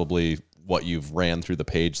of probably what you've ran through the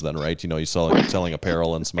page then, right? You're selling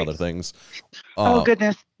apparel and some other things. Oh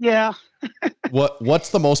goodness. Yeah. What's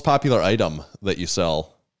the most popular item that you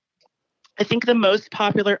sell? I think the most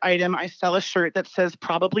popular item, I sell a shirt that says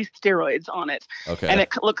probably steroids on it. Okay. And it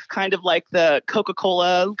looks kind of like the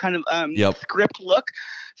Coca-Cola kind of script look.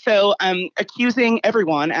 So I'm accusing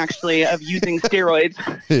everyone actually of using steroids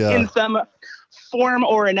in some form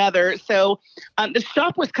or another. So the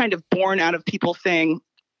shop was kind of born out of people saying,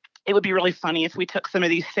 it would be really funny if we took some of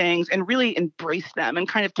these sayings and really embraced them and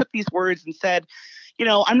kind of took these words and said,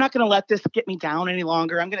 I'm not going to let this get me down any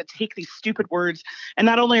longer. I'm going to take these stupid words, and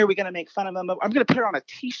not only are we going to make fun of them, but I'm going to put it on a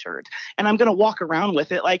T-shirt and I'm going to walk around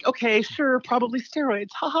with it like, okay, sure, probably steroids.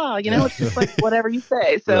 Haha. It's just like whatever you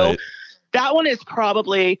say. So that one is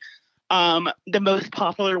probably the most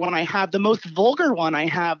popular one I have. The most vulgar one I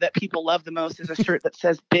have that people love the most is a shirt that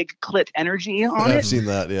says big clit energy on it. I've seen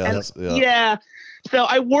that. Yeah. Yeah. So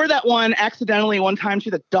I wore that one accidentally one time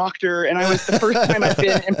to the doctor, and I was the first time I've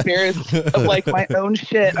been embarrassed of like my own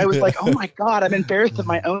shit. I was like, oh my God, I'm embarrassed of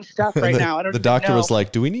my own stuff right now. I don't The doctor was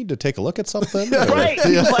like, do we need to take a look at something? Right.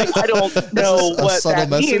 He's like, I don't know what that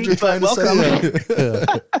means, but welcome.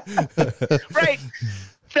 Right.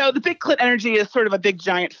 So the big clit energy is sort of a big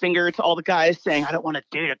giant finger to all the guys saying, I don't want to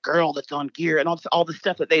date a girl that's on gear, and all the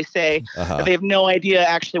stuff that they say. That they have no idea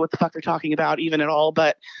actually what the fuck they're talking about even at all.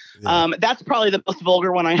 But that's probably the most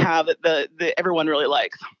vulgar one I have that everyone really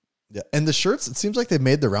likes. Yeah. And the shirts, it seems like they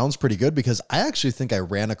made the rounds pretty good, because I actually think I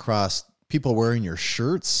ran across people wearing your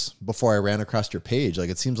shirts before I ran across your page. Like,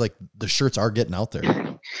 it seems like the shirts are getting out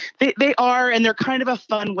there. They are, and they're kind of a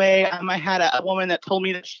fun way. I had a woman that told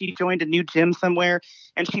me that she joined a new gym somewhere,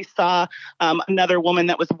 and she saw another woman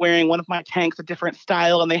that was wearing one of my tanks, a different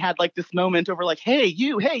style, and they had like this moment over like, hey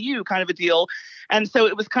you kind of a deal. And so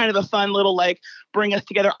it was kind of a fun little like bring us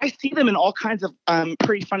together. I see them in all kinds of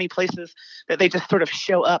pretty funny places that they just sort of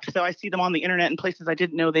show up. So I see them on the internet in places I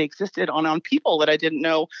didn't know they existed, on people that I didn't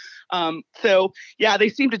know. So yeah, they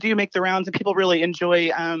seem to make the rounds, and people really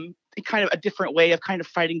enjoy kind of a different way of kind of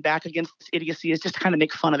fighting back against this idiocy, is just to kind of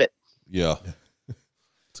make fun of it. Yeah.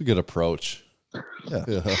 It's a good approach.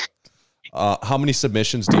 Yeah. How many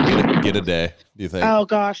submissions do you get a day, do you think? Oh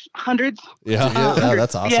gosh, hundreds. Yeah. Yeah,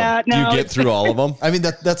 that's awesome. Yeah, no, do you get through all of them? I mean,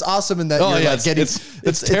 that's awesome in that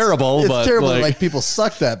it's terrible. It's terrible. Like people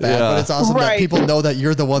suck that bad, but it's awesome that people know that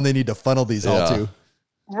you're the one they need to funnel these all to.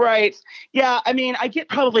 Right. Yeah. I mean, I get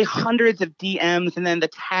probably hundreds of DMs, and then the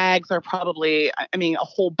tags are probably, a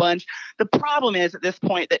whole bunch. The problem is at this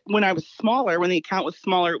point that when I was smaller, when the account was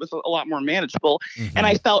smaller, it was a lot more manageable. Mm-hmm. And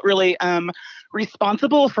I felt really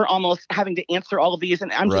responsible for almost having to answer all of these.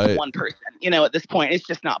 And I'm just one person, at this point, it's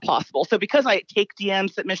just not possible. So because I take DM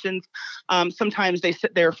submissions, sometimes they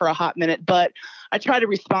sit there for a hot minute, but I try to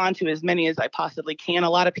respond to as many as I possibly can. A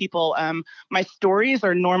lot of people, my stories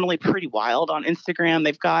are normally pretty wild on Instagram.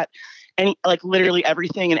 They've got literally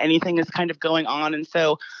everything and anything is kind of going on. And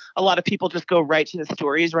so a lot of people just go right to the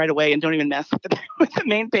stories right away and don't even mess with the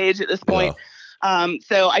main page at this point.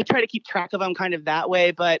 So I try to keep track of them kind of that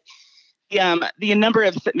way. But the number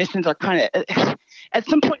of submissions are kind of, at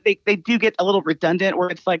some point they do get a little redundant, where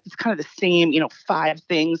it's like, it's kind of the same, 5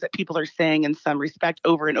 things that people are saying in some respect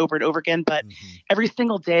over and over and over again. But every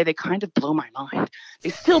single day they kind of blow my mind. They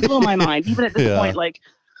still blow my mind, even at this point, like,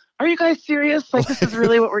 are you guys serious? Like, this is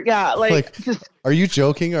really what we're, just. Are you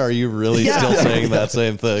joking, or are you really still saying that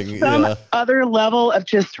same thing? Some other level of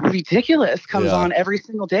just ridiculous comes on every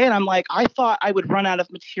single day. And I'm like, I thought I would run out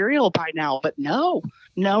of material by now, but no.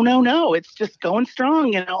 It's just going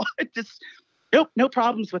strong, It just, no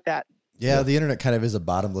problems with that. Yeah, the internet kind of is a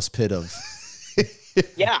bottomless pit of.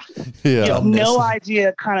 You have no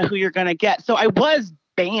idea kind of who you're going to get. So I was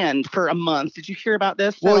banned for a month. Did you hear about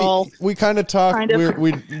this at all? We kind of talked. Kind of.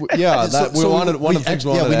 We wanted one of the things.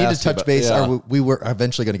 We need to touch base. We were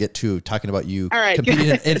eventually going to get to talking about you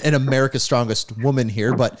competing in America's Strongest Woman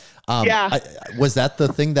here, but was that the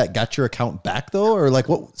thing that got your account back though, or like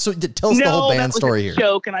what? So tell us the whole ban story here.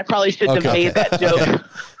 Joke, and I probably shouldn't have made that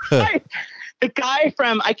joke. The guy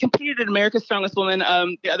I competed in America's Strongest Woman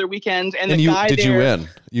the other weekend, and the guy did you win?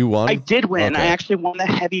 You won? I did win. Okay. I actually won the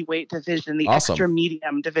heavyweight division, the extra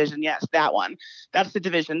medium division. Yes, that one. That's the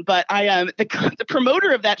division. But the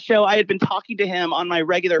promoter of that show, I had been talking to him on my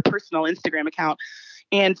regular personal Instagram account,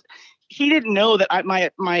 and he didn't know that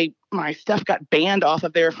my stuff got banned off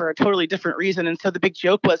of there for a totally different reason. And so the big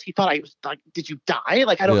joke was he thought I was like, did you die?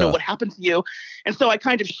 Like, I don't know what happened to you. And so I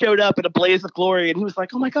kind of showed up in a blaze of glory, and he was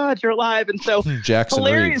like, oh my God, you're alive. And so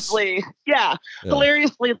hilariously,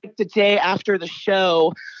 hilariously, like the day after the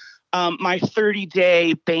show, my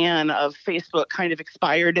 30-day ban of Facebook kind of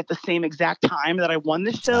expired at the same exact time that I won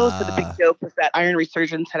the show. So the big joke was that Iron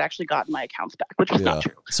Resurgence had actually gotten my accounts back, which was not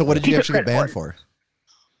true. So what did you actually get banned for?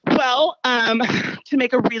 Well, to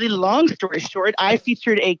make a really long story short, I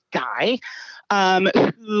featured a guy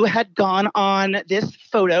who had gone on this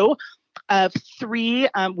photo of 3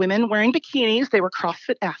 women wearing bikinis. They were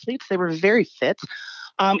CrossFit athletes. They were very fit.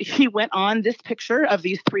 He went on this picture of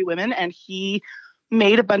these 3 women, and he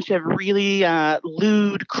made a bunch of really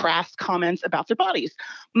lewd, crass comments about their bodies,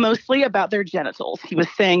 mostly about their genitals. He was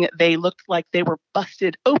saying they looked like they were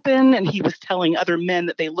busted open, and he was telling other men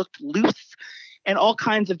that they looked loose, and all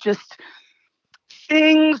kinds of just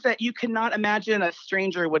things that you cannot imagine a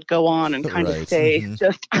stranger would go on and kind of say.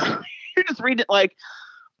 Just you just read it like,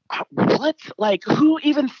 what? Like, who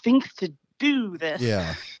even thinks to do this?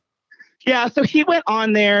 Yeah. So he went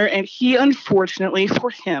on there, and he, unfortunately for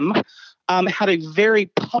him, had a very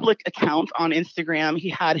public account on Instagram. He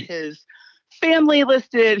had his family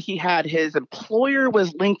listed. He had his employer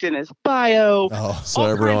was linked in his bio. Oh, so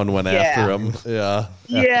everyone went after him.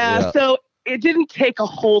 Yeah. So it didn't take a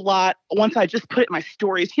whole lot. Once I just put it in my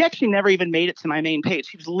stories, he actually never even made it to my main page.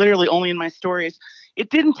 He was literally only in my stories. It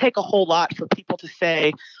didn't take a whole lot for people to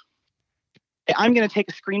say, I'm going to take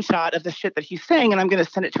a screenshot of the shit that he's saying, and I'm going to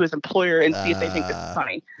send it to his employer and see if they think this is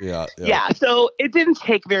funny. Yeah. So it didn't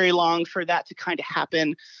take very long for that to kind of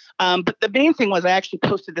happen. But the main thing was I actually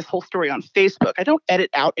posted this whole story on Facebook. I don't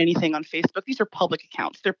edit out anything on Facebook. These are public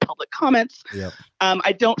accounts. They're public comments.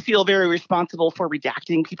 I don't feel very responsible for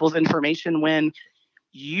redacting people's information when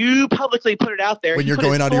you publicly put it out there. When you're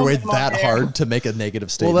going out of your way that hard to make a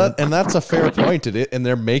negative statement. Well, that's a fair point. And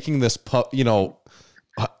they're making this,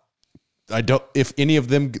 I don't. If any of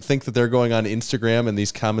them think that they're going on Instagram and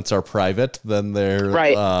these comments are private, then they're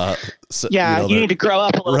right. You need to grow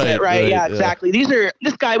up a little bit, right? Yeah, exactly.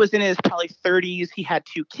 This guy was in his probably 30s. He had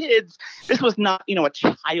 2 kids. This was not, a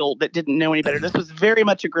child that didn't know any better. This was very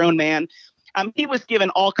much a grown man. He was given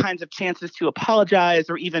all kinds of chances to apologize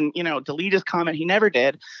or even, delete his comment. He never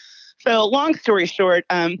did. So long story short,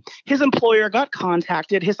 his employer got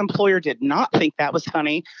contacted. His employer did not think that was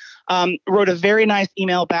funny. Wrote a very nice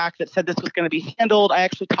email back that said this was going to be handled. I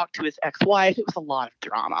actually talked to his ex-wife. It was a lot of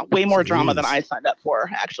drama, way more drama than I signed up for,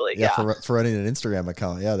 actually. Yeah. For running an Instagram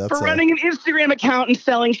account. Yeah, that's running an Instagram account and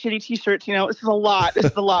selling shitty T-shirts. This is a lot. This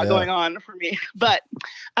is a lot going on for me. But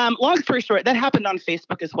long story short, that happened on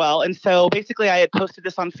Facebook as well. And so basically, I had posted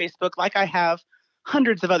this on Facebook, like I have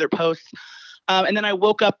hundreds of other posts. And then I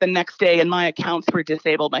woke up the next day and my accounts were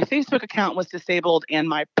disabled. My Facebook account was disabled and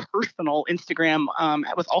my personal Instagram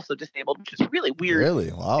was also disabled, which is really weird.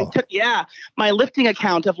 Really? Wow. My lifting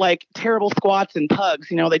account of like terrible squats and pugs,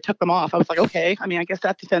 they took them off. I was like, okay. I mean, I guess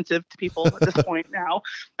that's offensive to people at this point now,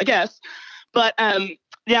 I guess. But I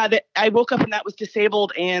woke up and that was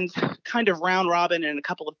disabled, and kind of round robin in a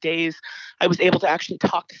couple of days, I was able to actually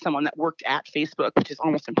talk to someone that worked at Facebook, which is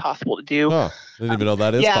almost impossible to do. Oh, I didn't even know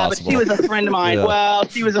that is possible. But she was a friend of mine. Well,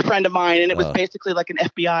 she was a friend of mine, and it was basically like an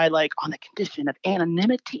FBI, like on the condition of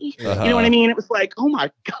anonymity. You know what I mean? It was like, oh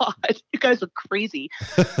my God, you guys are crazy.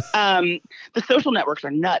 The social networks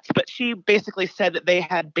are nuts, but she basically said that they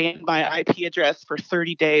had banned my IP address for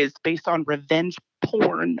 30 days based on revenge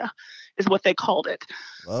porn, is what they called it.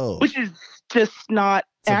 Whoa. Which is just not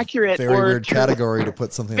accurate. Very weird category to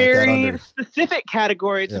put something like that under. Very specific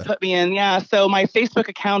category to put me in. Yeah. So my Facebook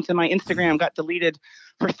accounts and my Instagram got deleted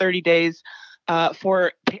for 30 days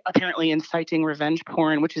for apparently inciting revenge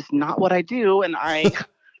porn, which is not what I do. And I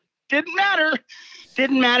didn't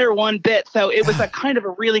matter one bit. So it was a kind of a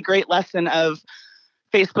really great lesson of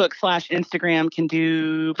Facebook/Instagram can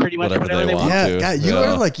do pretty much whatever they want. Yeah, you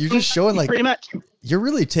are like, you're just showing like pretty much. You're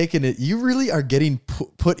really taking it. You really are getting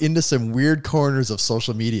put into some weird corners of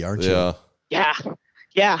social media, aren't you? Yeah.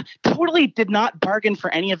 Yeah, totally did not bargain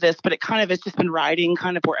for any of this, but it kind of has just been riding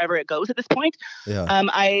kind of wherever it goes at this point. Yeah.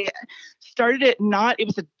 I started it it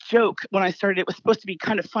was a joke when I started. It was supposed to be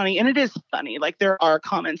kind of funny, and it is funny. Like there are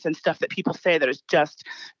comments and stuff that people say that is just,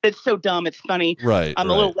 it's so dumb, it's funny. Right. A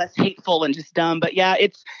little less hateful and just dumb. But yeah,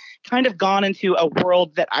 it's kind of gone into a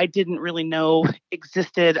world that I didn't really know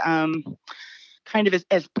existed. Kind of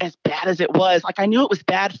as bad as it was. Like I knew it was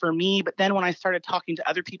bad for me, but then when I started talking to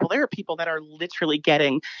other people, there are people that are literally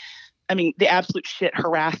getting, I mean, the absolute shit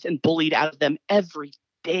harassed and bullied out of them every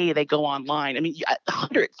day they go online. I mean,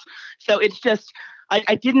 hundreds. So it's just,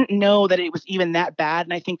 I didn't know that it was even that bad.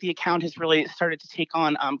 And I think the account has really started to take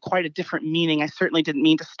on quite a different meaning. I certainly didn't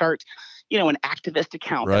mean to start, an activist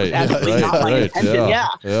account. Right. That was absolutely not my intention.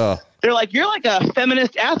 Yeah. They're like, you're like a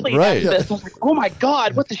feminist athlete activist. I was like, oh my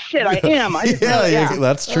God, what the shit I am. I didn't know,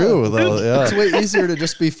 that's true. Though. Yeah. It's way easier to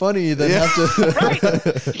just be funny than have to.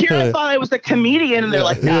 Right. Here I thought I was a comedian, and they're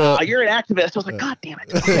like, no, you're an activist. I was like, God damn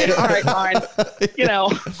it. Okay, all right, fine. Yeah.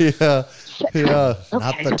 Okay.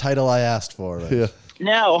 Not the title I asked for. But. Yeah.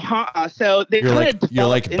 No, so they you're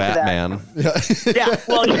like Batman. Yeah,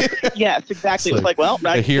 well, yes, exactly. It's like, well,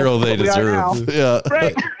 the hero they deserve. Yeah,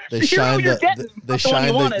 right. They shine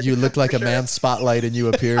that you look like a man's spotlight and you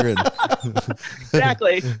appear. And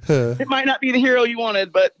exactly. It might not be the hero you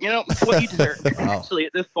wanted, but it's what you deserve actually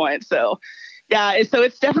at this point. So, yeah, so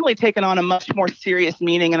it's definitely taken on a much more serious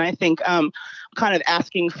meaning, and I think kind of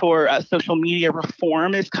asking for social media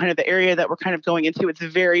reform is kind of the area that we're kind of going into. It's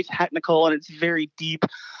very technical and it's very deep,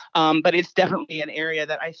 but it's definitely an area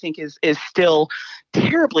that I think is still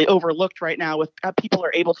terribly overlooked right now. With people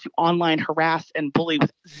are able to online harass and bully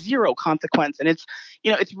with zero consequence, and it's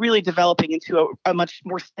it's really developing into a much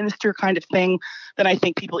more sinister kind of thing than I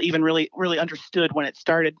think people even really understood when it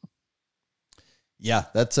started. Yeah,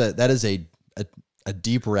 that is a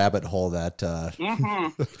deep rabbit hole that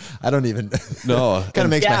I don't even know. Kind of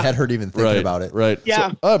makes my head hurt even thinking about it. Right.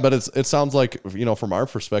 Yeah. So, but it sounds like, from our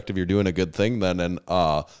perspective, you're doing a good thing then. And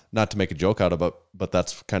not to make a joke out of it, but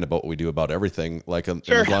that's kind of what we do about everything. Like, as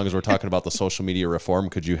long as we're talking about the social media reform,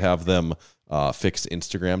 could you have them fix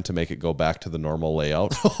Instagram to make it go back to the normal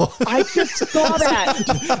layout? I just saw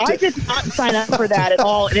that. I did not sign up for that at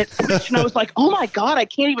all. And it switched, and I was like, oh my God, I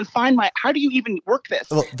can't even find how do you even work this?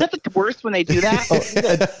 That's the worst when they do that.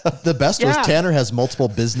 The best was Tanner has multiple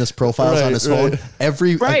business profiles on his phone.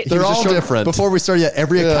 They're all different. Before we started,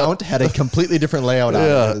 every account had a completely different layout on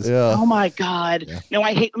it. Yeah. Oh my God. Yeah. No,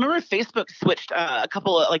 remember Facebook switched a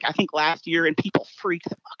couple of, I think last year, and people freaked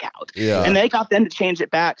the fuck out. Yeah. And they got them to change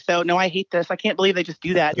it back. So no, I hate this. I can't believe they just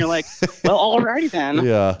do that. And you're like, well, alrighty then.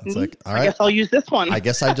 Yeah. It's like, all right. I guess I'll use this one. I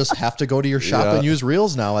guess I just have to go to your shop and use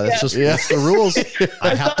Reels now. That's that's the rules.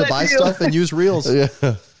 I have to buy stuff and use Reels.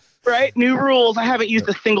 Yeah. Right, new rules. I haven't used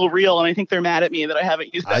a single reel, and I think they're mad at me that I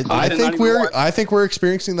haven't used that. I think we're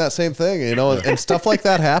experiencing that same thing, and stuff like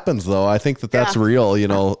that happens though. I think that's real.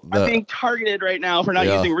 I'm being targeted right now for not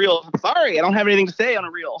using reels. I'm sorry, I don't have anything to say on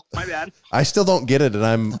a reel. My bad. I still don't get it,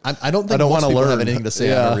 and I don't want to learn. Have anything to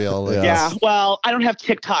say on a reel. Well, I don't have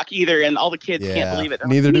TikTok either, and all the kids can't believe it.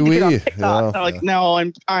 Neither do we. I'm like, no,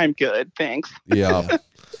 I'm good, thanks. Yeah.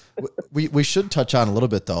 We should touch on a little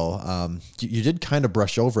bit though. You did kind of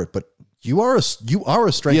brush over it, but you are a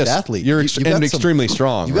strength athlete. You're extremely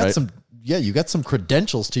strong. You got you got some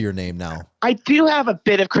credentials to your name now. I do have a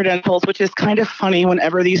bit of credentials, which is kind of funny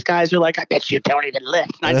whenever these guys are like, I bet you don't even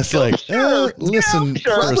lift. And that's like, listen,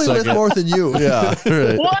 probably lift more than you. Yeah.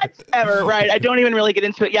 Right. Whatever. Right. I don't even really get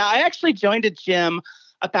into it. Yeah. I actually joined a gym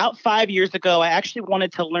about 5 years ago. I actually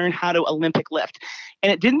wanted to learn how to Olympic lift,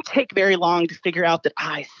 and it didn't take very long to figure out that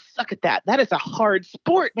I suck at that. That is a hard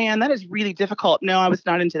sport, man. That is really difficult. No, I was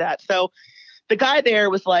not into that. So the guy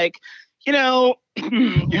there was like, you're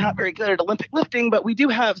not very good at Olympic lifting, but we do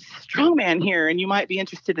have strongman here, and you might be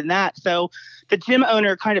interested in that. So the gym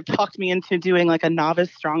owner kind of talked me into doing like a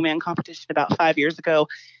novice strongman competition about 5 years ago.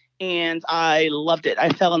 And I loved it. I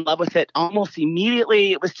fell in love with it almost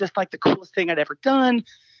immediately. It was just like the coolest thing I'd ever done.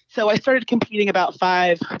 So I started competing about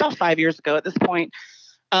 5 years ago at this point.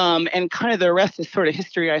 And kind of the rest is sort of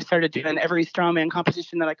history. I started doing every strongman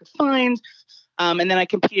competition that I could find. And then I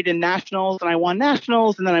competed in nationals, and I won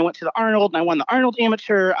nationals. And then I went to the Arnold, and I won the Arnold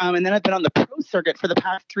Amateur. And then I've been on the pro circuit for the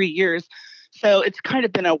past 3 years. So it's kind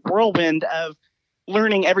of been a whirlwind of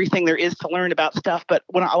learning everything there is to learn about stuff. But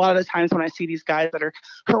a lot of the times when I see these guys that are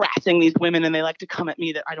harassing these women, and they like to come at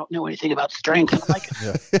me that I don't know anything about strength, I'm like,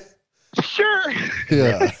 sure,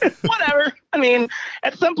 whatever. I mean,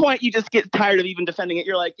 at some point you just get tired of even defending it.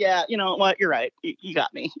 You're like, yeah, you know what? You're right. You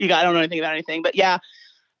got me. I don't know anything about anything. But yeah,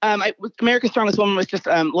 America's Strongest Woman was just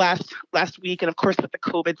last week, and of course with the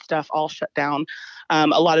COVID stuff all shut down, a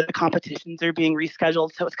lot of the competitions are being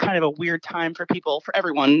rescheduled. So it's kind of a weird time for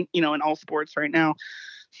everyone, in all sports right now.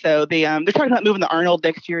 So they're talking about moving the Arnold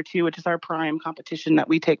next year too, which is our prime competition that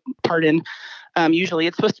we take part in. Usually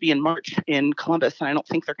it's supposed to be in March in Columbus, and I don't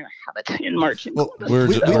think they're going to have it in March.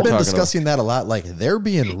 We've been discussing that a lot. Like they're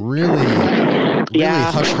being really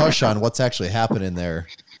hush hush on what's actually happening there.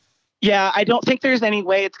 Yeah, I don't think there's any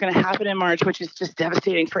way it's going to happen in March, which is just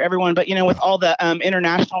devastating for everyone. But with all the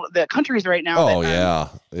the countries right now,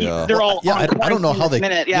 they're all. I don't know how they.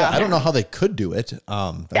 I don't know how they could do it.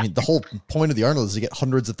 I mean, the whole point of the Arnold is to get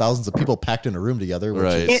hundreds of thousands of people packed in a room together. Which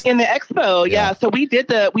is, in the expo, So we did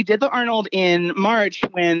the Arnold in March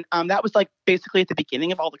when that was like basically at the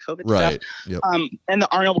beginning of all the COVID stuff. Yep. And the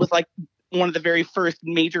Arnold was like one of the very first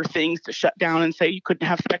major things to shut down and say you couldn't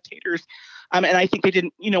have spectators. And I think they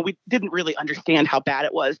didn't, we didn't really understand how bad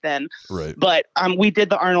it was then. Right. But we did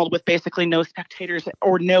the Arnold with basically no spectators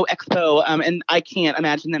or no expo. And I can't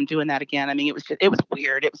imagine them doing that again. I mean, it was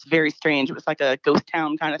weird. It was very strange. It was like a ghost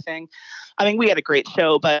town kind of thing. I mean, we had a great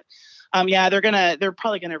show, but they're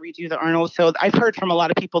probably gonna redo the Arnold. So I've heard from a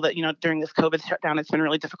lot of people that, during this COVID shutdown, it's been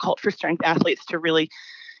really difficult for strength athletes to really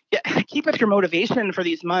keep up your motivation for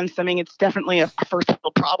these months. I mean, it's definitely a first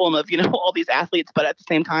world problem of, all these athletes, but at the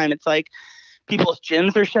same time, it's like people's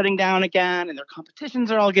gyms are shutting down again and their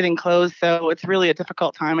competitions are all getting closed. So it's really a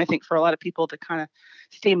difficult time, I think, for a lot of people to kind of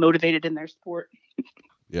stay motivated in their sport.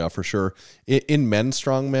 Yeah, for sure. In men's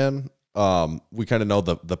strongman, we kind of know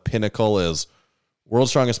the pinnacle is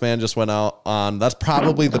World's Strongest Man just went out on. That's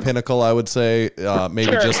probably the pinnacle, I would say.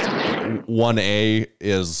 Maybe just 1A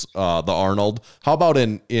is the Arnold. How about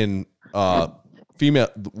in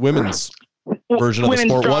women's version of the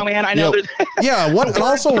sport? Strongman, I know. What? And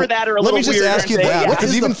also, for that are a let me little just weird, ask you aren't they? that. Yeah.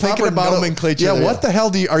 Because even thinking about nomenclature. it, what the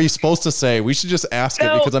hell are you supposed to say? We should just ask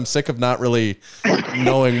it because I'm sick of not really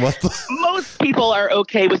knowing what. Most people are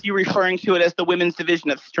okay with you referring to it as the women's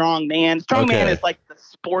division of strongman. Strongman is like the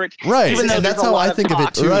sport, right? Even though and that's how I think of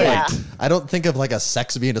it too. Right. Yeah. I don't think of like a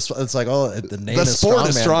sex being it's like the name. The is sport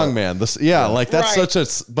is strongman. strongman. Like that's such a.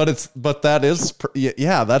 But that is.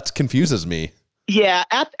 That confuses me. Yeah,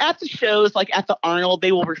 at the shows, like at the Arnold,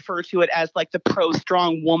 they will refer to it as like the pro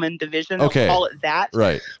strong woman division. They'll call it that.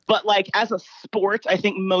 Right. But like as a sport, I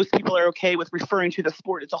think most people are okay with referring to the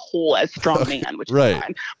sport as a whole as strong man, which is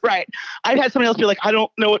fine. Right. I've had somebody else be like, I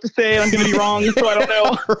don't know what to say. I'm going to be wrong, so I don't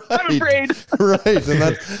know. I'm afraid. Right.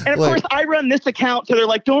 And of course, I run this account, so they're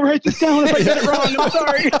like, don't write this down if I get it wrong. I'm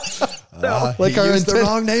sorry. So, like our the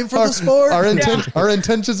wrong name for the sport. Our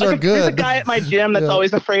intentions are good. There's a guy at my gym that's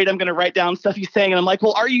always afraid I'm going to write down stuff he's saying, and I'm like,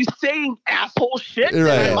 well, are you saying asshole shit?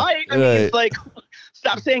 Right. I might. I mean, it's like,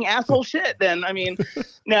 stop saying asshole shit then. I mean,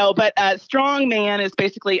 no, but strong man is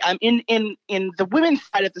basically in the women's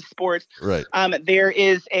side of the sport. Right. There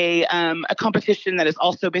is a competition that is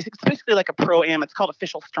also basically like a pro-am. It's called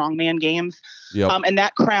Official Strongman Games. Yep. And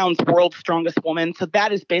that crowns World's Strongest Woman. So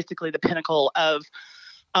that is basically the pinnacle of,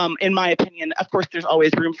 in my opinion. Of course, there's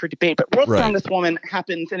always room for debate, but World's Strongest Woman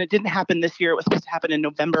happens, and it didn't happen this year. It was supposed to happen in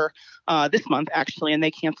November, this month actually, and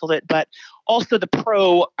they canceled it. But also the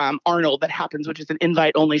Pro Arnold that happens, which is an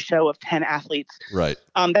invite-only show of 10 athletes. Right.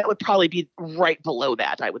 That would probably be right below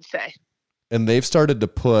that, I would say. And they've started to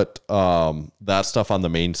put that stuff on the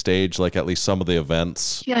main stage, like at least some of the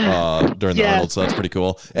events during the Arnold. So that's pretty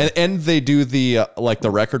cool. And they do the like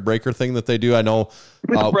the record breaker thing that they do. I know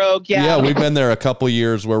with Rogue. Yeah, we've been there a couple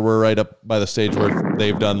years where we're right up by the stage where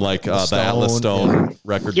they've done like the Atlas Stone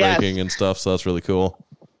record breaking and stuff. So that's really cool.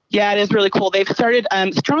 Yeah, it is really cool. They've started,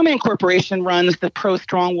 Strongman Corporation runs the pro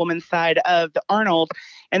strong woman side of the Arnold,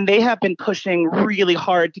 and they have been pushing really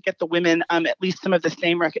hard to get the women at least some of the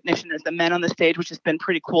same recognition as the men on the stage, which has been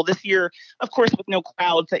pretty cool. This year, of course, with no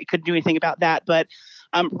crowds, that you couldn't do anything about that, but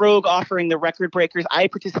Rogue offering the record breakers. I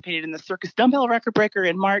participated in the circus dumbbell record breaker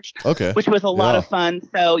in March, which was a lot of fun.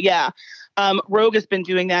 So yeah, Rogue has been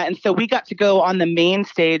doing that. And so we got to go on the main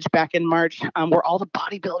stage back in March, where all the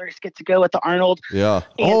bodybuilders get to go at the Arnold. Yeah.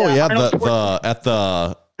 And, At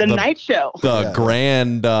the night show. The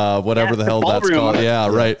grand, whatever the hell that's called. Yeah,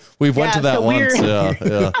 right. We've went to that once.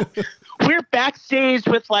 Yeah. We're backstage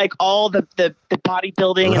with like all the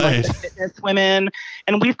bodybuilding and like the fitness women,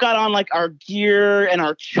 and we've got on like our gear and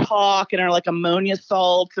our chalk and our like ammonia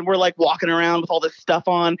salts, and we're like walking around with all this stuff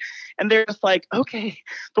on, and they're just like, okay.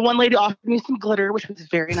 The one lady offered me some glitter, which was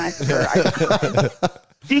very nice of her. I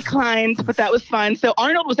declined, but that was fun. So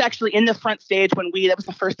Arnold was actually in the front stage that was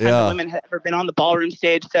the first time the women had ever been on the ballroom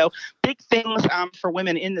stage. So big things for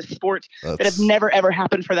women in the sport that have never ever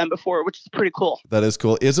happened for them before, which is pretty cool. That is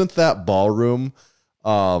cool. Isn't that ballroom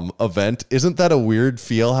event. Isn't that a weird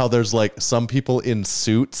feel? How there's like some people in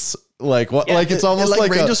suits. Like what? Yeah, like it's almost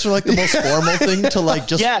like ranges from like the most formal thing to like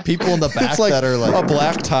just people in the back like that are like a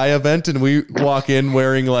black tie event, and we walk in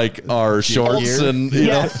wearing like our shorts and you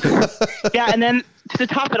know. Yeah, and then to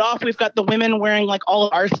top it off, we've got the women wearing like all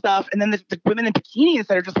of our stuff, and then the women in bikinis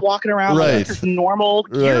that are just walking around like just normal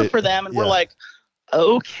gear for them, and we're like,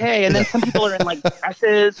 okay. And then some people are in like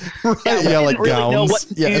dresses. Yeah, like really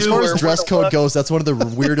gowns. As far as dress code goes, that's one of the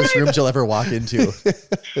weirdest rooms you'll ever walk into.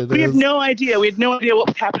 We had no idea. We had no idea what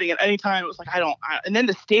was happening at any time. It was like, and then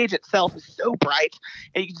the stage itself is so bright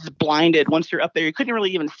and you just blinded once you're up there. You couldn't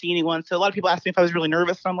really even see anyone. So a lot of people asked me if I was really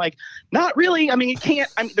nervous. And I'm like, not really. I mean,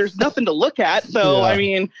 there's nothing to look at. So, I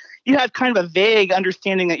mean, you have kind of a vague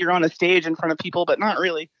understanding that you're on a stage in front of people, but not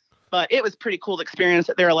really. But it was pretty cool experience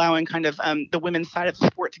that they're allowing kind of the women's side of the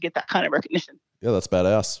sport to get that kind of recognition. Yeah, that's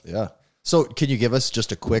badass. Yeah. So can you give us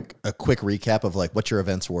just a quick recap of like what your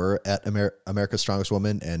events were at America's Strongest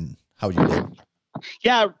Woman and how you did?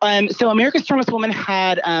 Yeah. So America's Strongest Woman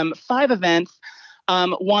had 5 events.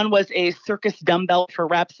 One was a circus dumbbell for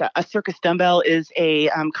reps. A circus dumbbell is a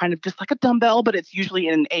kind of just like a dumbbell, but it's usually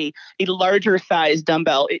in a larger size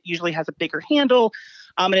dumbbell. It usually has a bigger handle,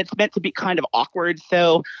 and it's meant to be kind of awkward.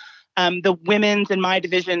 So the women's in my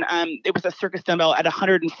division, it was a circus dumbbell at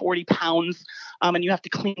 140 pounds, and you have to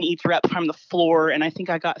clean each rep from the floor. And I think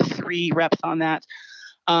I got 3 reps on that.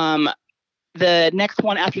 The next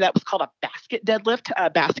one after that was called a basket deadlift.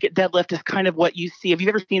 Basket deadlift is kind of what you see. Have you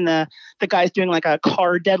ever seen the guys doing like a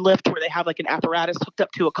car deadlift where they have like an apparatus hooked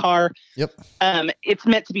up to a car? Yep. It's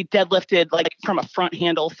meant to be deadlifted like from a front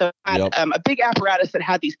handle. So I had a big apparatus that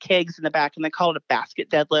had these kegs in the back, and they called it a basket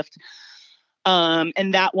deadlift.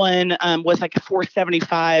 And that one was like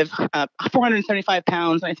 475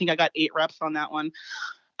 pounds. And I think I got 8 reps on that one.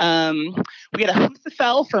 We had a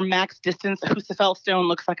Husafel for max distance. A Husafel stone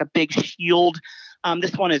looks like a big shield.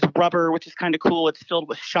 This one is rubber, which is kind of cool. It's filled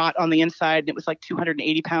with shot on the inside, and it was like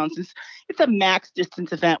 280 pounds. It's a max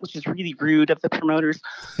distance event, which is really rude of the promoters.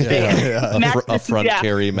 A front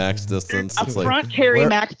carry max distance. Front carry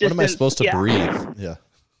max distance. What am I supposed to breathe? Yeah.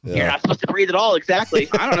 You're not supposed to breathe at all. Exactly.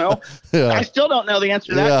 I don't know. I still don't know the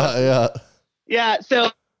answer to that. Yeah. So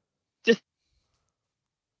just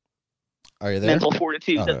are you there? Mental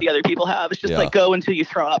fortitude that the other people have. It's just like go until you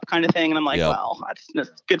throw up kind of thing. And I'm like, well,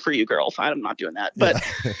 that's good for you girls. I'm not doing that. But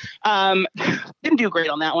didn't do great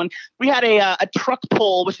on that one. We had a truck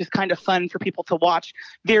pull, which is kind of fun for people to watch.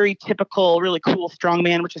 Very typical, really cool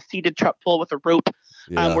strongman, which is seated truck pull with a rope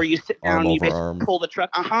where you sit down and you basically pull the truck.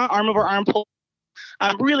 Arm over arm pull.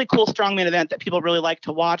 Really cool strongman event that people really like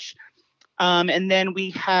to watch. And then we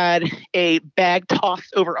had a bag toss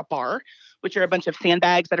over a bar, which are a bunch of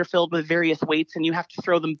sandbags that are filled with various weights, and you have to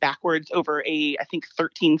throw them backwards over I think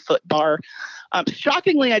 13-foot bar.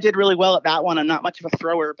 Shockingly, I did really well at that one. I'm not much of a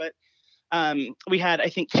thrower, but we had, I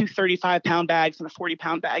think, 2 35-pound bags and a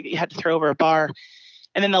 40-pound bag that you had to throw over a bar.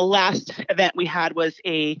 And then the last event we had was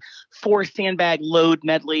a 4 sandbag load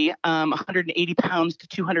medley, 180 pounds to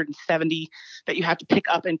 270 that you have to pick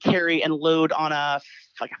up and carry and load on a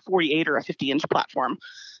 48 or a 50-inch platform.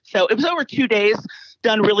 So it was over 2 days,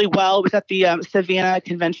 done really well. It was at the Savannah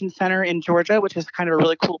Convention Center in Georgia, which is kind of a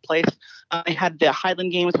really cool place. They had the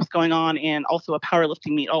Highland Games was going on and also a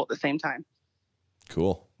powerlifting meet all at the same time.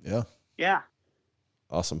 Cool. Yeah.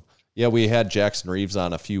 Awesome. Yeah, we had Jackson Reeves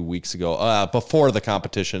on a few weeks ago before the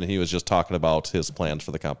competition. He was just talking about his plans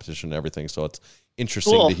for the competition and everything. So it's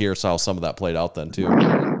interesting to hear how some of that played out then too.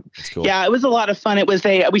 That's cool. Yeah, it was a lot of fun. It was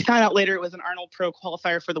we found out later it was an Arnold Pro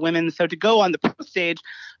qualifier for the women. So to go on the pro stage,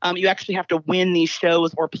 you actually have to win these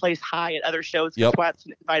shows or place high at other shows. That's why it's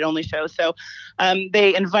an invite-only show. So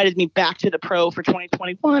they invited me back to the pro for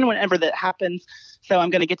 2021 whenever that happens. So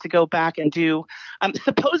I'm going to get to go back and do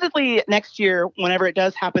supposedly next year, whenever it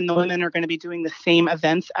does happen, the women are going to be doing the same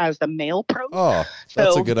events as the male pro. Oh,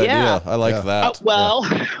 that's a good idea. I like that.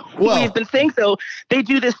 We've been saying so. They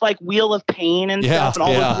do this like wheel of pain and stuff and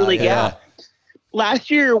all those really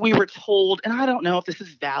Last year we were told, and I don't know if this is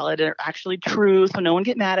valid or actually true, so no one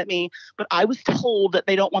get mad at me, but I was told that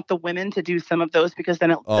they don't want the women to do some of those because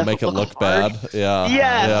then it make it look bad.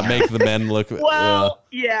 Yeah, make the men look.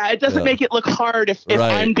 It doesn't make it look hard if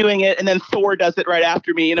I'm doing it and then Thor does it right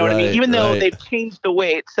after me. You know what I mean? Even though they've changed the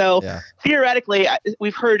weight, so theoretically,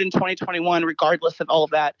 we've heard in 2021, regardless of all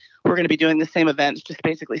of that, we're going to be doing the same events, just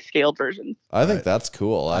basically scaled versions. I think that's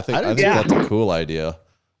cool. I think that's a cool idea.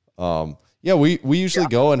 Yeah, we usually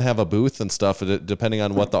go and have a booth and stuff, depending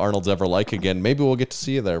on what the Arnold's ever like again. Maybe we'll get to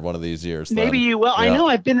see you there one of these years. Maybe then. you will. Yeah. I know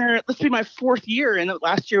I've been there. This will be my 4th year. And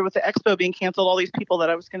last year with the expo being canceled, all these people that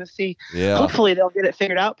I was going to see, hopefully they'll get it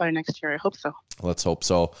figured out by next year. I hope so. Let's hope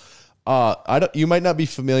so. You might not be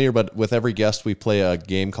familiar, but with every guest, we play a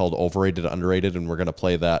game called Overrated, Underrated, and we're going to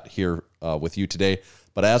play that here with you today.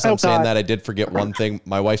 But as I'm saying that, I did forget one thing.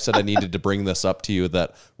 My wife said I needed to bring this up to you,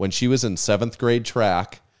 that when she was in 7th grade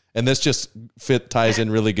track, and this just ties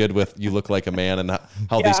in really good with you look like a man and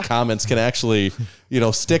how these comments can actually,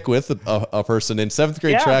 stick with a person. In 7th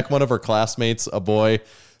grade track, one of her classmates, a boy,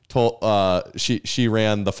 told she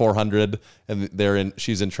ran the 400 and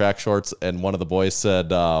she's in track shorts, and one of the boys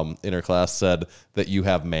said in her class said that you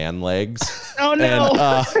have man legs. Oh no.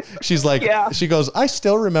 And she's like, she goes, I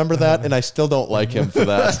still remember that, and I still don't like him for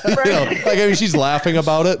that. She's laughing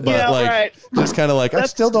about it, but just kind of like, I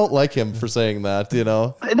still don't like him for saying that, Isn't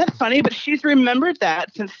that funny? But she's remembered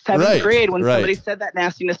that since 7th grade when somebody said that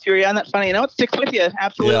nastiness to her. Yeah, isn't that funny? It sticks with you.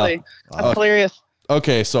 Absolutely. That's hilarious.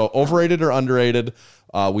 Okay, so overrated or underrated?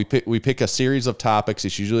 We pick a series of topics.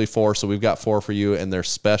 It's usually 4, so we've got 4 for you, and they're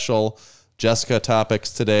special Jessica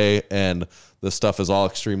topics today. And this stuff is all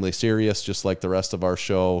extremely serious, just like the rest of our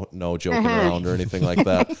show. No joking around or anything like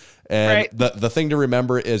that. And the thing to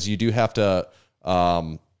remember is you do have to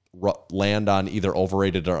land on either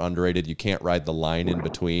overrated or underrated. You can't ride the line in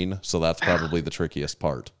between, so that's probably the trickiest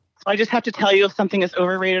part. So I just have to tell you if something is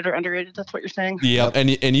overrated or underrated. That's what you're saying? Yeah,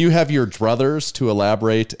 and you have your druthers to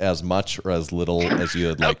elaborate as much or as little as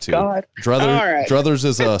you'd like to. God. Druthers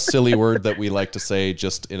is a silly word that we like to say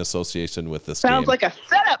just in association with this Sounds game. like a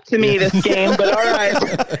setup to me, this game, but all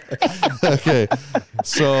right. Okay,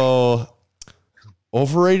 so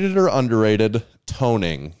overrated or underrated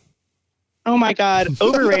toning? Oh my God,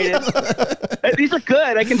 overrated. These are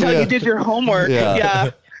good. I can tell you did your homework.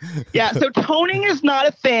 Yeah, so toning is not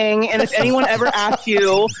a thing, and if anyone ever asks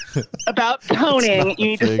you about toning, you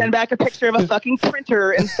need to send back a picture of a fucking printer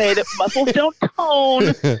and say that muscles don't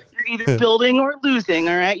tone. You're either building or losing,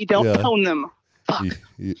 all right? You don't tone them. Fuck.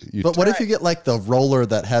 But what if you get like the roller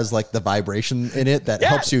that has like the vibration in it that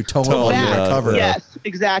helps you tone while you recover? Yes,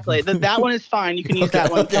 exactly. That one is fine. You can use that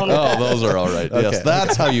one. Those are all right. Okay. Yes,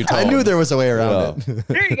 that's how you tone. I knew there was a way around it.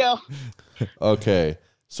 There you go. Okay.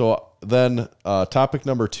 So then topic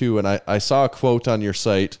number 2, and I saw a quote on your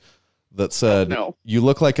site that said, you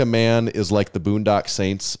look like a man is like the Boondock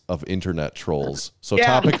Saints of internet trolls. So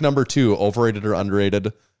topic number 2, overrated or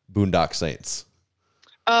underrated, Boondock Saints.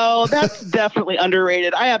 Oh, that's definitely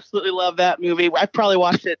underrated. I absolutely love that movie. I've probably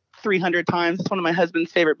watched it 300 times. It's one of my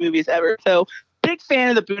husband's favorite movies ever. So big fan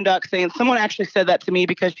of the Boondock Saints. Someone actually said that to me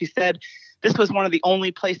because she said this was one of the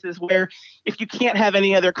only places where if you can't have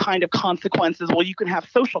any other kind of consequences, well, you can have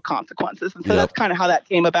social consequences. And so that's kind of how that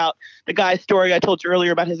came about. The guy's story I told you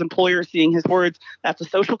earlier about his employer seeing his words, that's a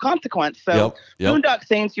social consequence. So Boondock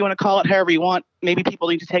Saints, you want to call it however you want. Maybe people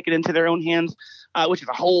need to take it into their own hands, which is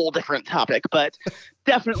a whole different topic. But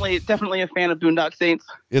definitely a fan of Boondock Saints.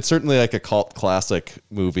 It's certainly like a cult classic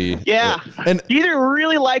movie. Yeah. And you either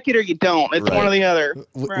really like it or you don't. It's one or the other.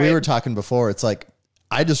 We were talking before. It's like,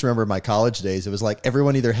 I just remember my college days. It was like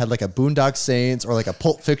everyone either had like a Boondock Saints or like a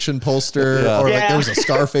Pulp Fiction poster or like there was a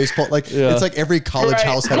Scarface poster. Like it's like every college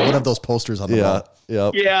house had one of those posters on the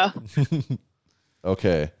wall. Yeah.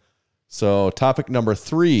 Okay. So topic number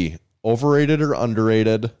 3, overrated or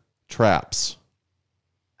underrated traps?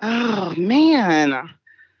 Oh man.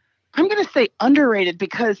 I'm going to say underrated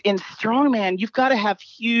because in strongman, you've got to have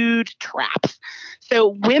huge traps.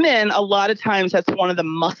 So women, a lot of times, that's one of the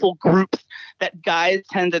muscle groups that guys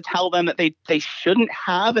tend to tell them that they shouldn't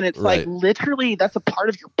have. And it's like, literally, that's a part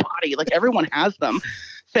of your body. Like everyone has them.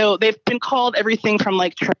 So they've been called everything from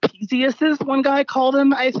like trapeziuses. One guy called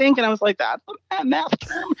them, I think. And I was like, that's a math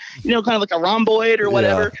term, kind of like a rhomboid or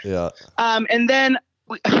whatever. Yeah. And then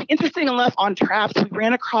interesting enough on traps, we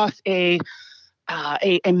ran across a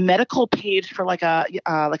medical page for like a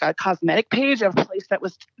cosmetic page of a place that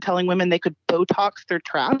was telling women they could Botox their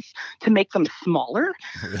traps to make them smaller.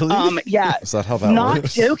 Really? Yeah. Is that how that Not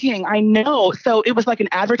works? joking. I know. So it was like an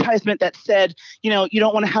advertisement that said, you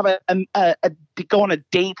don't want to have go on a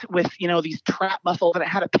date with, these trap muscles. And it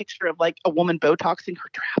had a picture of like a woman Botoxing her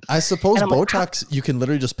traps. I suppose Botox, you can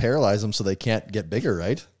literally just paralyze them so they can't get bigger,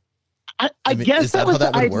 right? I mean, guess is that how was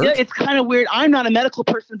that the would idea. work? It's kind of weird. I'm not a medical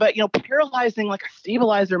person, but paralyzing like a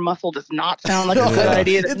stabilizer muscle does not sound like a good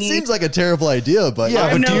idea. It seems like a terrible idea, but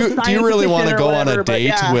Yeah, but do you really want to go on a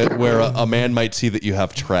date where a man might see that you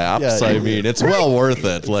have traps? Yeah, I mean, it's well worth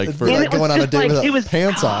it. Like for like going on a date with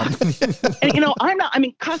pants on. And I'm not. I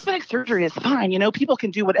mean, cosmetic surgery is fine. People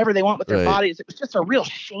can do whatever they want with their bodies. It was just a real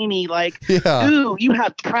shamey, like, ooh, you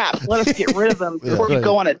have traps. Let us get rid of them before we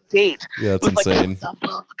go on a date. Yeah, it's insane.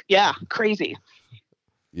 Yeah, crazy.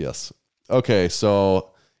 Yes. Okay,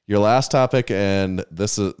 so your last topic, and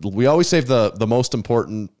this is we always save the most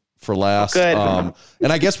important for last. Good.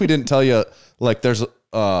 And I guess we didn't tell you, like, there's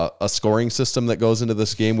a scoring system that goes into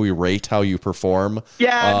this game. We rate how you perform.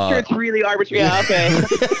 Yeah, I'm sure it's really arbitrary. Yeah, okay.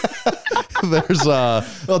 There's well,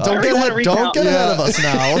 don't get ahead of us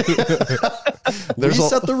now. There's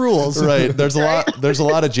set the rules. Right. There's a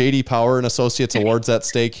lot of JD Power and Associates awards at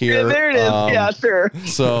stake here. Yeah, there it is. Yeah, sure.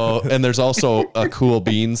 So, and there's also a cool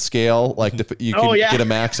beans scale. Like you can get a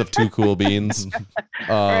max of 2 cool beans.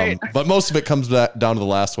 Right. But most of it comes down to the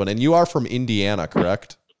last one. And you are from Indiana,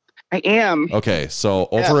 correct? I am. Okay. So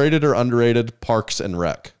overrated or underrated Parks and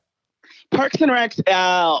Rec? Parks and Recs.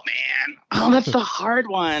 Oh man. Oh, that's the hard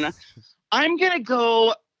one. I'm gonna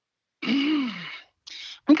go with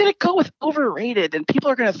overrated, and people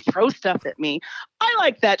are gonna throw stuff at me. I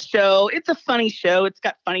like that show. It's a funny show. It's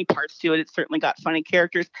got funny parts to it. It's certainly got funny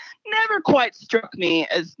characters. Never quite struck me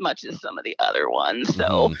as much as some of the other ones.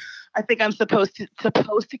 So I think I'm supposed to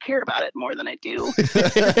care about it more than I do.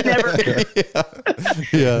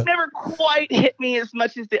 Never quite hit me as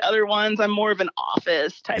much as the other ones. I'm more of an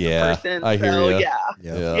Office type of person. I hear you.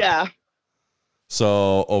 Yeah.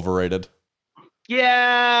 So overrated.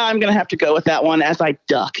 Yeah, I'm gonna have to go with that one as I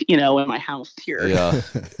duck, in my house here. Yeah.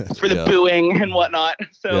 For the booing and whatnot.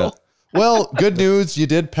 So well, good news. You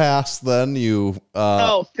did pass then. You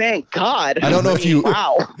oh, thank God. I don't know if you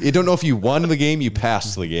wow. You don't know if you won the game, you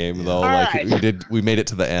passed the game though. We made it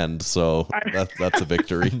to the end, so that's a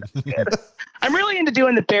victory. I'm really into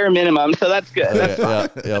doing the bare minimum, so that's good.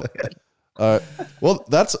 That's Good. Well,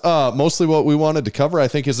 that's mostly what we wanted to cover. I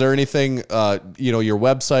think. Is there anything, your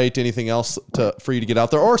website, anything else for you to get out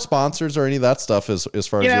there, or sponsors, or any of that stuff? As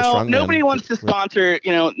far as your strongman? Nobody wants to sponsor,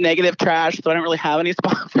 negative trash, so I don't really have any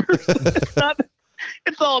sponsors.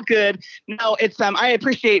 It's all good. No, it's I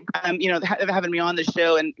appreciate having me on the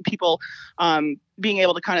show, and people being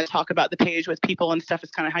able to kind of talk about the page with people and stuff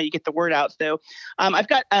is kind of how you get the word out. So I've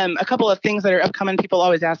got a couple of things that are upcoming. People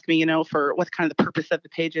always ask me, for what kind of the purpose of the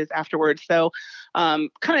page is afterwards. So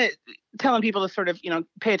kind of telling people to sort of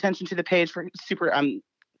pay attention to the page for super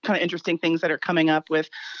kind of interesting things that are coming up with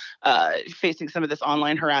facing some of this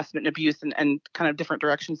online harassment and abuse and kind of different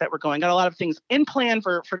directions that we're going. Got a lot of things in plan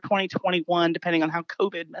for 2021, depending on how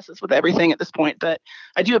COVID messes with everything at this point. But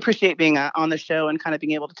I do appreciate being on the show and kind of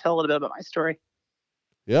being able to tell a little bit about my story.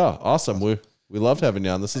 Yeah, awesome. We loved having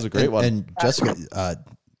you on. This is a great one. And Jessica,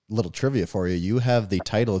 little trivia for you. You have the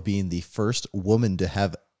title of being the first woman to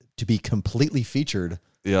be completely featured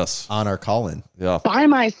on our call-in. Yeah. By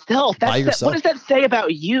myself. By yourself. What does that say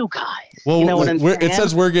about you guys? Well, it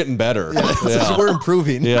says we're getting better. Yeah. We're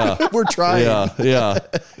improving. Yeah. We're trying. Yeah.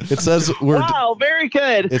 It says we're wow, very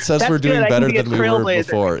good. It says we're doing better than we were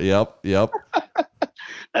before. Yep.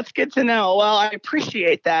 That's good to know. Well, I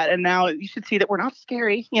appreciate that. And now you should see that we're not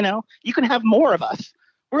scary. You can have more of us.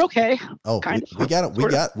 We're okay. Oh, we got it.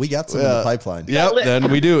 We got some in the pipeline. Yep, then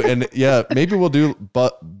we do. And maybe we'll do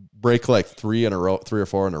break like 3 or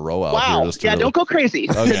 4 in a row out here. Just don't go crazy.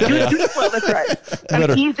 Okay, do the flow. That's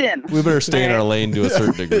right. Ease in. We better stay in our lane to a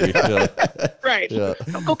certain degree. Right. Yeah.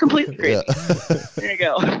 Don't go completely crazy. There you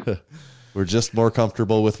go. We're just more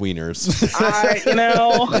comfortable with wieners.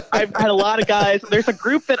 I've had a lot of guys. There's a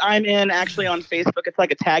group that I'm in actually on Facebook. It's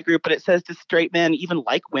like a tag group, but it says, "Do straight men even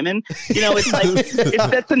like women?" It's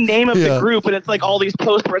like that's the name of the group, and it's like all these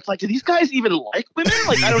posts where it's like, "Do these guys even like women?"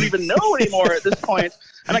 Like I don't even know anymore at this point.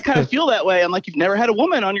 And I kind of feel that way. I'm like, "You've never had a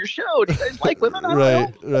woman on your show. Do you guys like women?" I don't know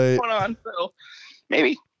what's going on. So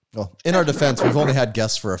maybe. Well, in our defense, we've only had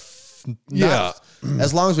guests for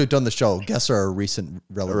as long as we've done the show, guests are a recent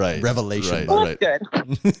revelation. Well, that's good.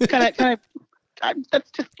 kind of. That's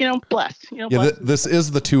just blessed. Blessed. This is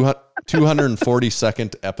the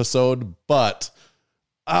 242nd episode, but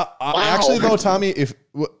actually though, Tommy, if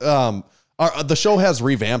the show has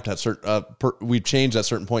revamped at certain, we've changed at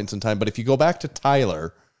certain points in time. But if you go back to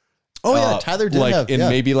Tyler. Oh yeah, Tyler did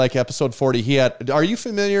maybe like episode 40. He had. Are you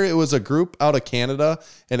familiar? It was a group out of Canada,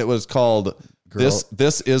 and it was called.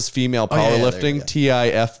 This is Female Powerlifting,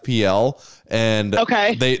 TIFPL, and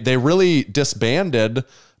they really disbanded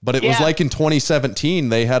But it was like in 2017,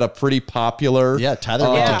 they had a pretty popular. Yeah,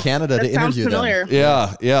 Tyler went to Canada to interview them.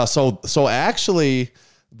 Yeah. So actually,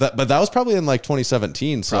 but that was probably in like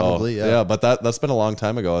 2017. So, probably, yeah. But that's been a long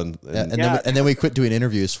time ago. And then we quit doing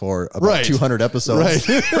interviews for about 200 episodes.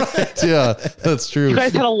 Right. Yeah, that's true. You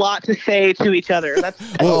guys had a lot to say to each other. That's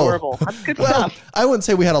horrible. That's good stuff. I wouldn't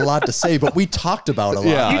say we had a lot to say, but we talked about a lot.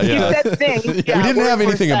 Yeah, you said things. Yeah, we didn't have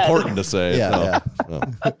anything important to say. Yeah. No.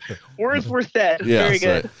 Words were said. Yeah, Very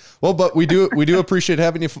good. Right. Well, but we do appreciate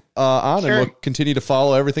having you on, and we'll continue to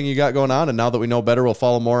follow everything you got going on. And now that we know better, we'll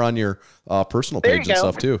follow more on your personal page and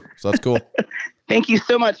stuff too. So that's cool. Thank you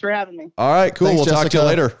so much for having me. All right, cool. Thanks, we'll Jessica. talk to you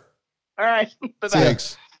later. All right. Bye-bye.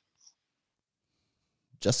 Thanks.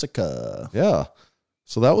 Jessica. Yeah.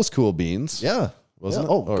 So that was cool beans. Yeah. Wasn't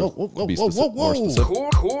it? Oh, Or whoa. be more specific.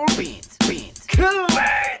 Cool beans. Cool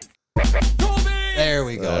beans. There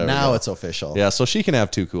we go. There we now go. it's official. Yeah, so she can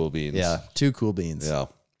have 2 cool beans. Yeah. 2 cool beans. Yeah.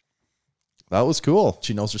 That was cool.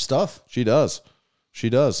 She knows her stuff. She does. She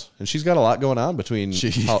does. And she's got a lot going on between She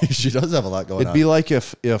does have a lot going on. It'd be like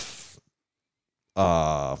if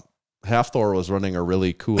Halfthor was running a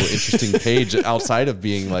really cool, interesting page outside of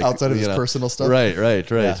being like outside of his personal stuff. Right.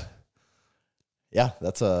 Yeah,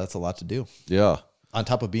 that's a lot to do. Yeah. On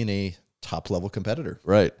top of being a top level competitor.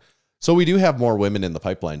 Right. So we do have more women in the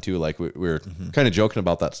pipeline too. Like we're kind of joking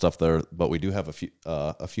about that stuff there, but we do have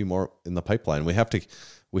a few more in the pipeline. We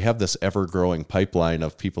have this ever growing pipeline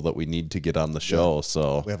of people that we need to get on the show. Yeah.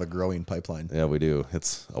 So we have a growing pipeline. Yeah, we do.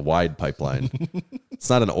 It's a wide pipeline. It's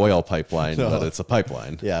not an oil pipeline, but it's a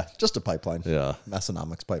pipeline. Yeah, just a pipeline. Yeah.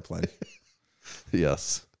 Massenomics pipeline.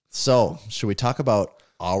 Yes. So should we talk about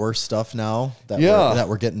our stuff now that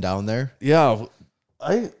we're getting down there? Yeah.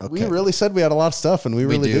 We really said we had a lot of stuff, and we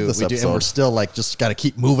really did this episode. And we're still like just got to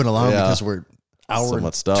keep moving along because we're hour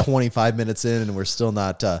and 25 minutes in, and we're still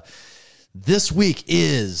not. This week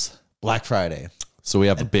is Black Friday, so we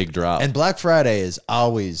have a big drop. And Black Friday is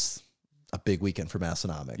always a big weekend for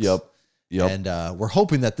Massenomics. Yep. And we're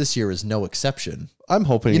hoping that this year is no exception. I'm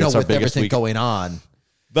hoping it's our with biggest everything week. going on.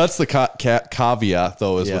 That's the caveat,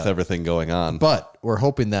 though, is with everything going on. But we're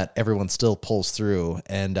hoping that everyone still pulls through.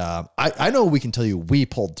 And I know we can tell you we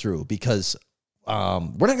pulled through because we're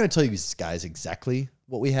not going to tell you guys exactly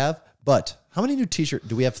what we have. But how many new t-shirts?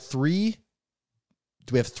 Do we have 3?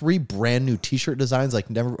 Do we have 3 brand new t-shirt designs like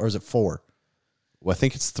never, or is it 4? Well, I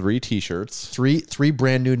think it's 3 t-shirts. 3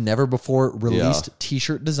 brand new, never before released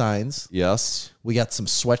t-shirt designs. Yes. We got some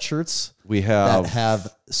sweatshirts. We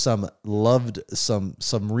have some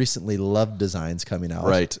recently loved designs coming out.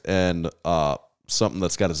 Right. And something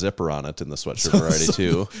that's got a zipper on it in the sweatshirt variety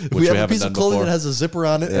too. Which we have haven't a piece done of clothing before. that has a zipper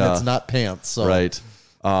on it and it's not pants. So. Right.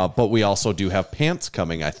 But we also do have pants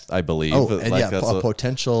coming, I believe. Oh, and a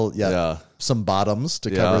potential, some bottoms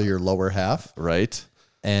to cover your lower half. Right.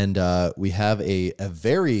 And we have a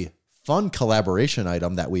very fun collaboration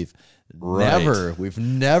item that we've never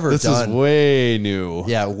done. This is way new.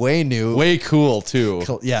 Yeah, way new. Way cool too.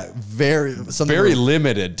 Very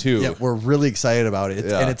limited too. Yeah, we're really excited about it.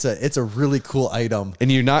 And it's a really cool item.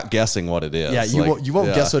 And you're not guessing what it is. Yeah, you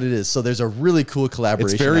won't guess what it is. So there's a really cool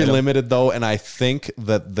collaboration. It's very limited though, and I think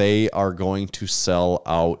that they are going to sell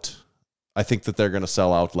out. I think that they're going to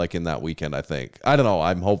sell out like in that weekend. I don't know.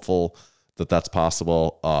 I'm hopeful that that's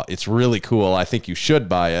possible. It's really cool. I think you should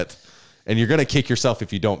buy it. And you're going to kick yourself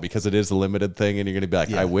if you don't, because it is a limited thing, and you're going to be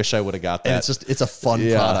like, I wish I would have got that. And it's a fun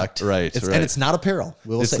product. Right, And it's not apparel.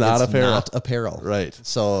 It's not apparel. Right.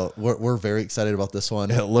 So we're very excited about this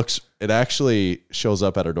one. It actually shows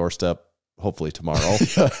up at our doorstep, hopefully tomorrow.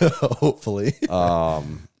 Hopefully.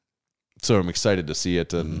 So I'm excited to see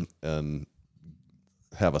it and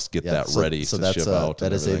have us get that ready to ship out.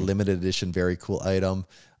 That is a limited edition, very cool item.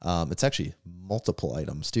 It's actually multiple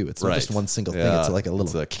items too. It's not just one single thing. It's like a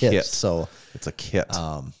little kit. So it's a kit.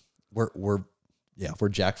 We're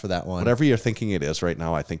jacked for that one. Whatever you're thinking it is right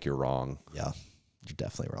now, I think you're wrong. Yeah, you're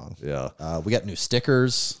definitely wrong. Yeah. We got new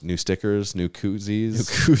stickers, new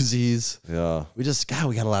koozies. Yeah.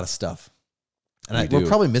 We got a lot of stuff, and we're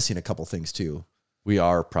probably missing a couple things too. We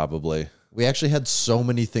are probably. We actually had so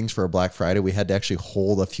many things for our Black Friday. We had to actually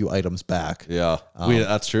hold a few items back. Yeah,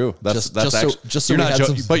 that's true. That's just so you're not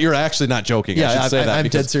joking, but you're actually not joking. Yeah, I should say that. I'm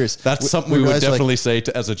dead serious. That's something we would definitely say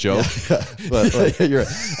as a joke. But you're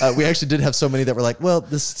right. We actually did have so many that were like, well,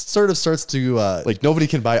 this sort of starts to like nobody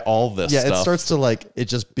can buy all this. Yeah, stuff. It starts to it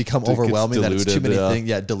just become overwhelming. That it's too many things.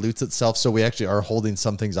 Yeah, it dilutes itself. So we actually are holding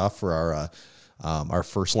some things off for our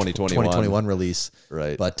first 2021 release.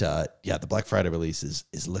 Right. But the Black Friday release is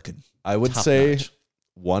looking. I would say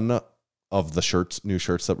one of the new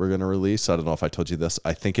shirts that we're going to release. I don't know if I told you this.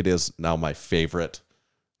 I think it is now my favorite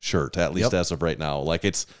shirt, at least as of right now. Like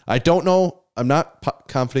I don't know. I'm not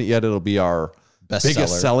confident yet it'll be our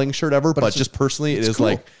biggest selling shirt ever, but just personally, it is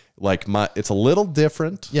cool. It's a little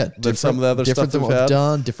different than some of the other stuff that we've had.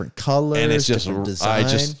 Done, different colors, and it's just, design.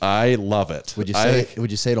 I love it. Would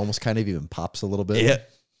you say it almost kind of even pops a little bit?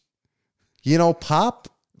 Pop,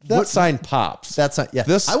 that sign pops. That's not,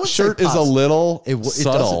 This shirt is a little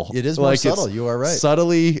subtle. It is more subtle. You are right.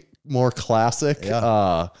 Subtly more classic.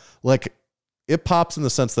 Yeah. It pops in the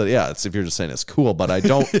sense that, it's if you're just saying it's cool, but I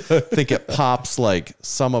don't think it pops like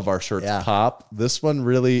some of our shirts pop. This one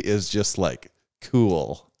really is just like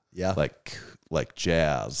cool. Yeah. Like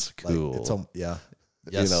jazz. Cool. Yes.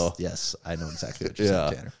 Yes. I know exactly what you're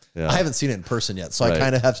saying, Tanner. Yeah. I haven't seen it in person yet, so I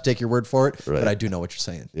kind of have to take your word for it, but I do know what you're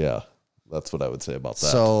saying. Yeah. That's what I would say about that.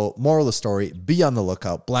 So, moral of the story, be on the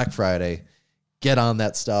lookout. Black Friday, get on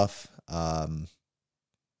that stuff.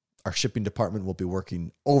 Our shipping department will be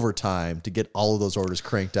working overtime to get all of those orders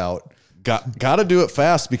cranked out. Got to do it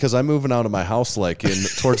fast because I'm moving out of my house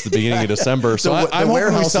towards the beginning of December. So I'm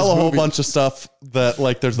hoping we sell a whole bunch of stuff that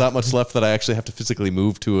there's that much left that I actually have to physically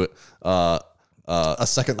move to a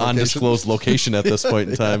second undisclosed location at this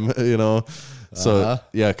point in time. So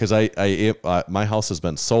because my house has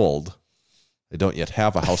been sold. I don't yet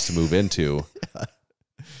have a house to move into,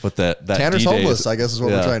 but that Tanner's D-Day homeless, I guess is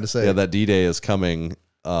what we're trying to say. Yeah, that D-Day is coming.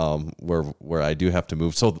 Where I do have to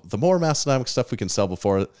move. So the more Massenomics stuff we can sell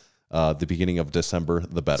before the beginning of December,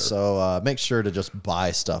 the better. So make sure to just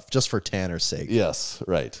buy stuff just for Tanner's sake. Yes,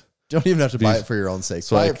 right. Don't even have to buy it for your own sake.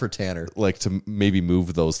 So buy it for Tanner. Like to maybe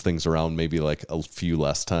move those things around maybe like a few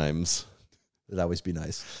less times. It'd always be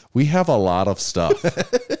nice. We have a lot of stuff.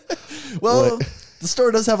 Well, the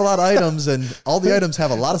store does have a lot of items, and all the items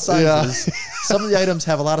have a lot of sizes. Yeah. Some of the items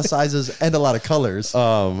have a lot of sizes and a lot of colors.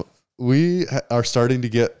 We are starting to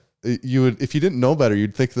get, if you didn't know better,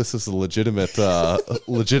 you'd think this is a legitimate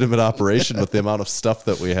operation with the amount of stuff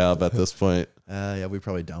that we have at this point. We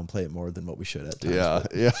probably downplay it more than what we should at times.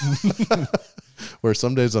 Yeah. Where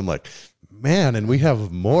some days I'm like, man, and we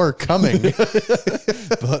have more coming.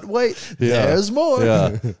 But wait, there's more.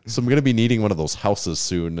 Yeah. So I'm going to be needing one of those houses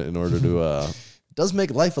soon in order to... It does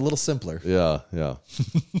make life a little simpler. Yeah.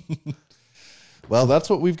 Well, that's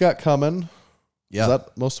what we've got coming. Yeah. Is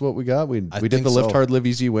that most of what we got? We did the Lift Hard, Live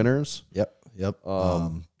Easy winners. Yep.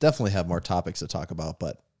 Definitely have more topics to talk about,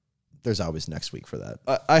 but there's always next week for that.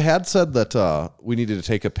 I had said that we needed to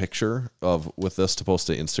take a picture with this to post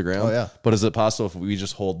to Instagram. Oh, yeah. But is it possible if we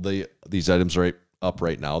just hold these items right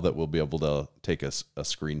now that we'll be able to take a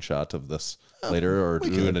screenshot of this later, or are we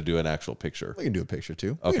going to do an actual picture? We can do a picture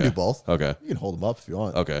too. Okay. We can do both. Okay. You can hold them up if you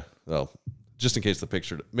want. Okay. Well, just in case the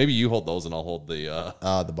picture, maybe you hold those and I'll hold the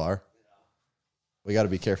bar. We got to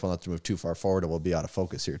be careful not to move too far forward, or we'll be out of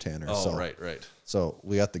focus here, Tanner. Oh, right. So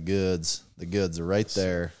we got the goods. The goods are right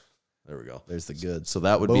there. There we go. There's the goods. So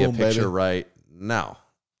that would be a picture right now.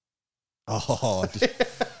 Oh, I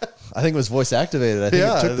think it was voice activated. I think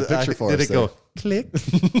it took the picture for us. Did it go click?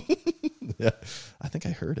 Yeah, I think I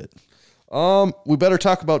heard it. We better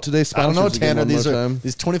talk about today's sponsors. I don't know, Tanner. These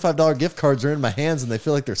 $25 gift cards are in my hands and they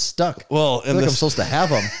feel like they're stuck. Well, I'm supposed to have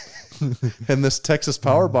them. And this Texas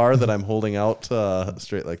Power Bar that I'm holding out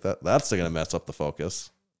straight like that's going to mess up the focus.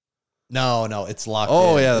 No, it's locked in.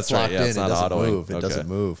 Oh, yeah, that's right. Locked in. It doesn't move. It doesn't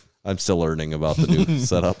move. I'm still learning about the new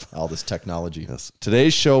setup. All this technology. Yes.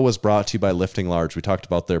 Today's show was brought to you by Lifting Large. We talked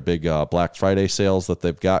about their big Black Friday sales that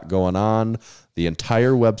they've got going on. The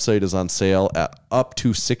entire website is on sale at up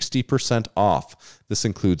to 60% off. This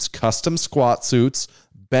includes custom squat suits,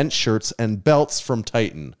 bench shirts, and belts from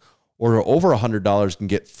Titan. Order over $100 can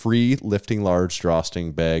get free Lifting Large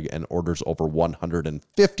drawstring bag, and orders over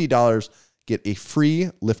 $150 get a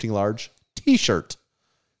free Lifting Large t-shirt.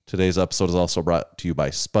 Today's episode is also brought to you by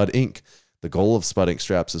SPUD Inc. The goal of SPUD Inc.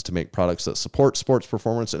 straps is to make products that support sports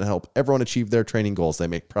performance and help everyone achieve their training goals. They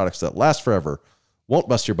make products that last forever, won't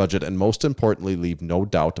bust your budget, and most importantly, leave no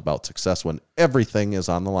doubt about success when everything is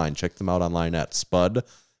on the line. Check them out online at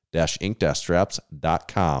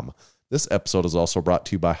spud-inc-straps.com. This episode is also brought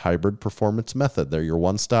to you by Hybrid Performance Method. They're your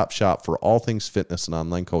one-stop shop for all things fitness and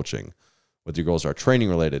online coaching. Whether your goals are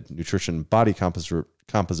training-related, nutrition, body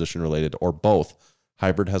composition-related, or both,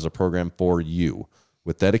 Hybrid has a program for you.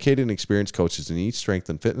 With dedicated and experienced coaches in each strength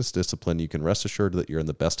and fitness discipline, you can rest assured that you're in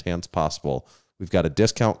the best hands possible. We've got a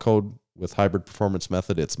discount code with Hybrid Performance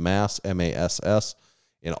Method. It's MASS, M-A-S-S,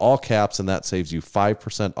 in all caps, and that saves you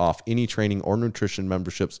 5% off any training or nutrition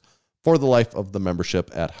memberships for the life of the membership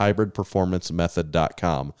at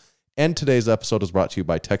hybridperformancemethod.com. And today's episode is brought to you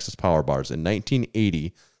by Texas Power Bars. In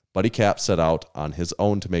 1980, Buddy Cap set out on his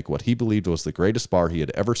own to make what he believed was the greatest bar he had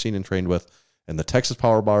ever seen and trained with, and the Texas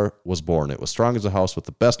Power Bar was born. It was strong as a house with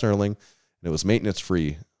the best knurling, and it was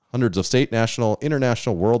maintenance-free. Hundreds of state, national,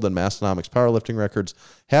 international, world, and Massenomics powerlifting records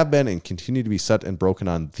have been and continue to be set and broken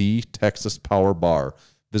on the Texas Power Bar.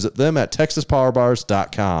 Visit them at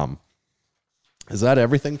texaspowerbars.com. Is that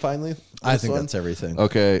everything finally? I think that's everything.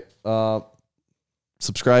 Okay.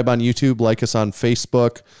 Subscribe on YouTube, like us on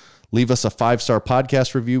Facebook, leave us a 5-star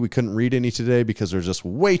podcast review. We couldn't read any today because there's just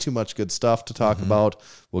way too much good stuff to talk about.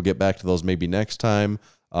 We'll get back to those maybe next time.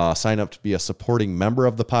 Sign up to be a supporting member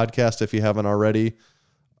of the podcast if you haven't already.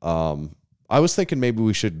 I was thinking maybe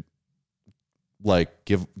we should like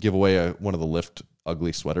give away one of the Lift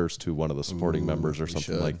Ugly sweaters to one of the supporting members or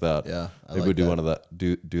something like that. Yeah, maybe we do one of that.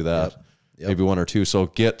 Do that. Yep. Maybe one or two. So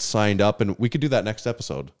get signed up, and we could do that next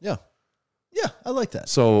episode. Yeah, I like that.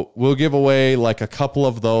 So we'll give away like a couple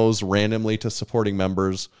of those randomly to supporting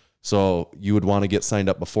members. So you would want to get signed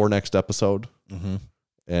up before next episode,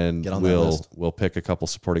 and we'll pick a couple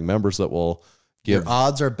supporting members that will. Your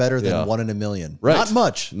odds are better than 1 in a million. Right. Not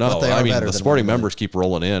much. No, but they are better the than supporting members keep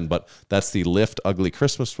rolling in, but that's the Lift Ugly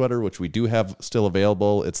Christmas sweater, which we do have still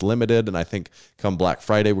available. It's limited, and I think come Black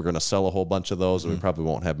Friday, we're going to sell a whole bunch of those, and we probably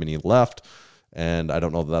won't have many left. And I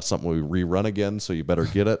don't know that that's something we rerun again, so you better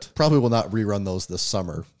get it. Probably will not rerun those this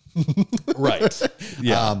summer. Right.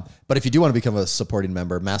 Yeah. But if you do want to become a supporting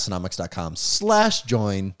member,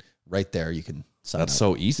 massenomics.com/join. Right there, you can sign up. That's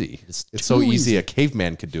so easy. It's so too easy. A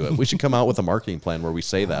caveman could do it. We should come out with a marketing plan where we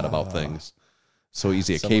say that about things. So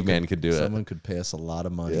easy. Caveman could do it. Someone could pay us a lot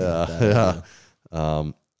of money. Yeah.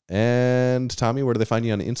 And Tommy, where do they find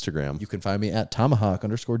you on Instagram? You can find me at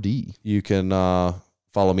tomahawk_D. You can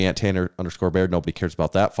follow me at Tanner_Baird. Nobody cares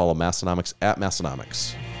about that. Follow Massenomics at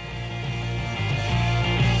Massenomics.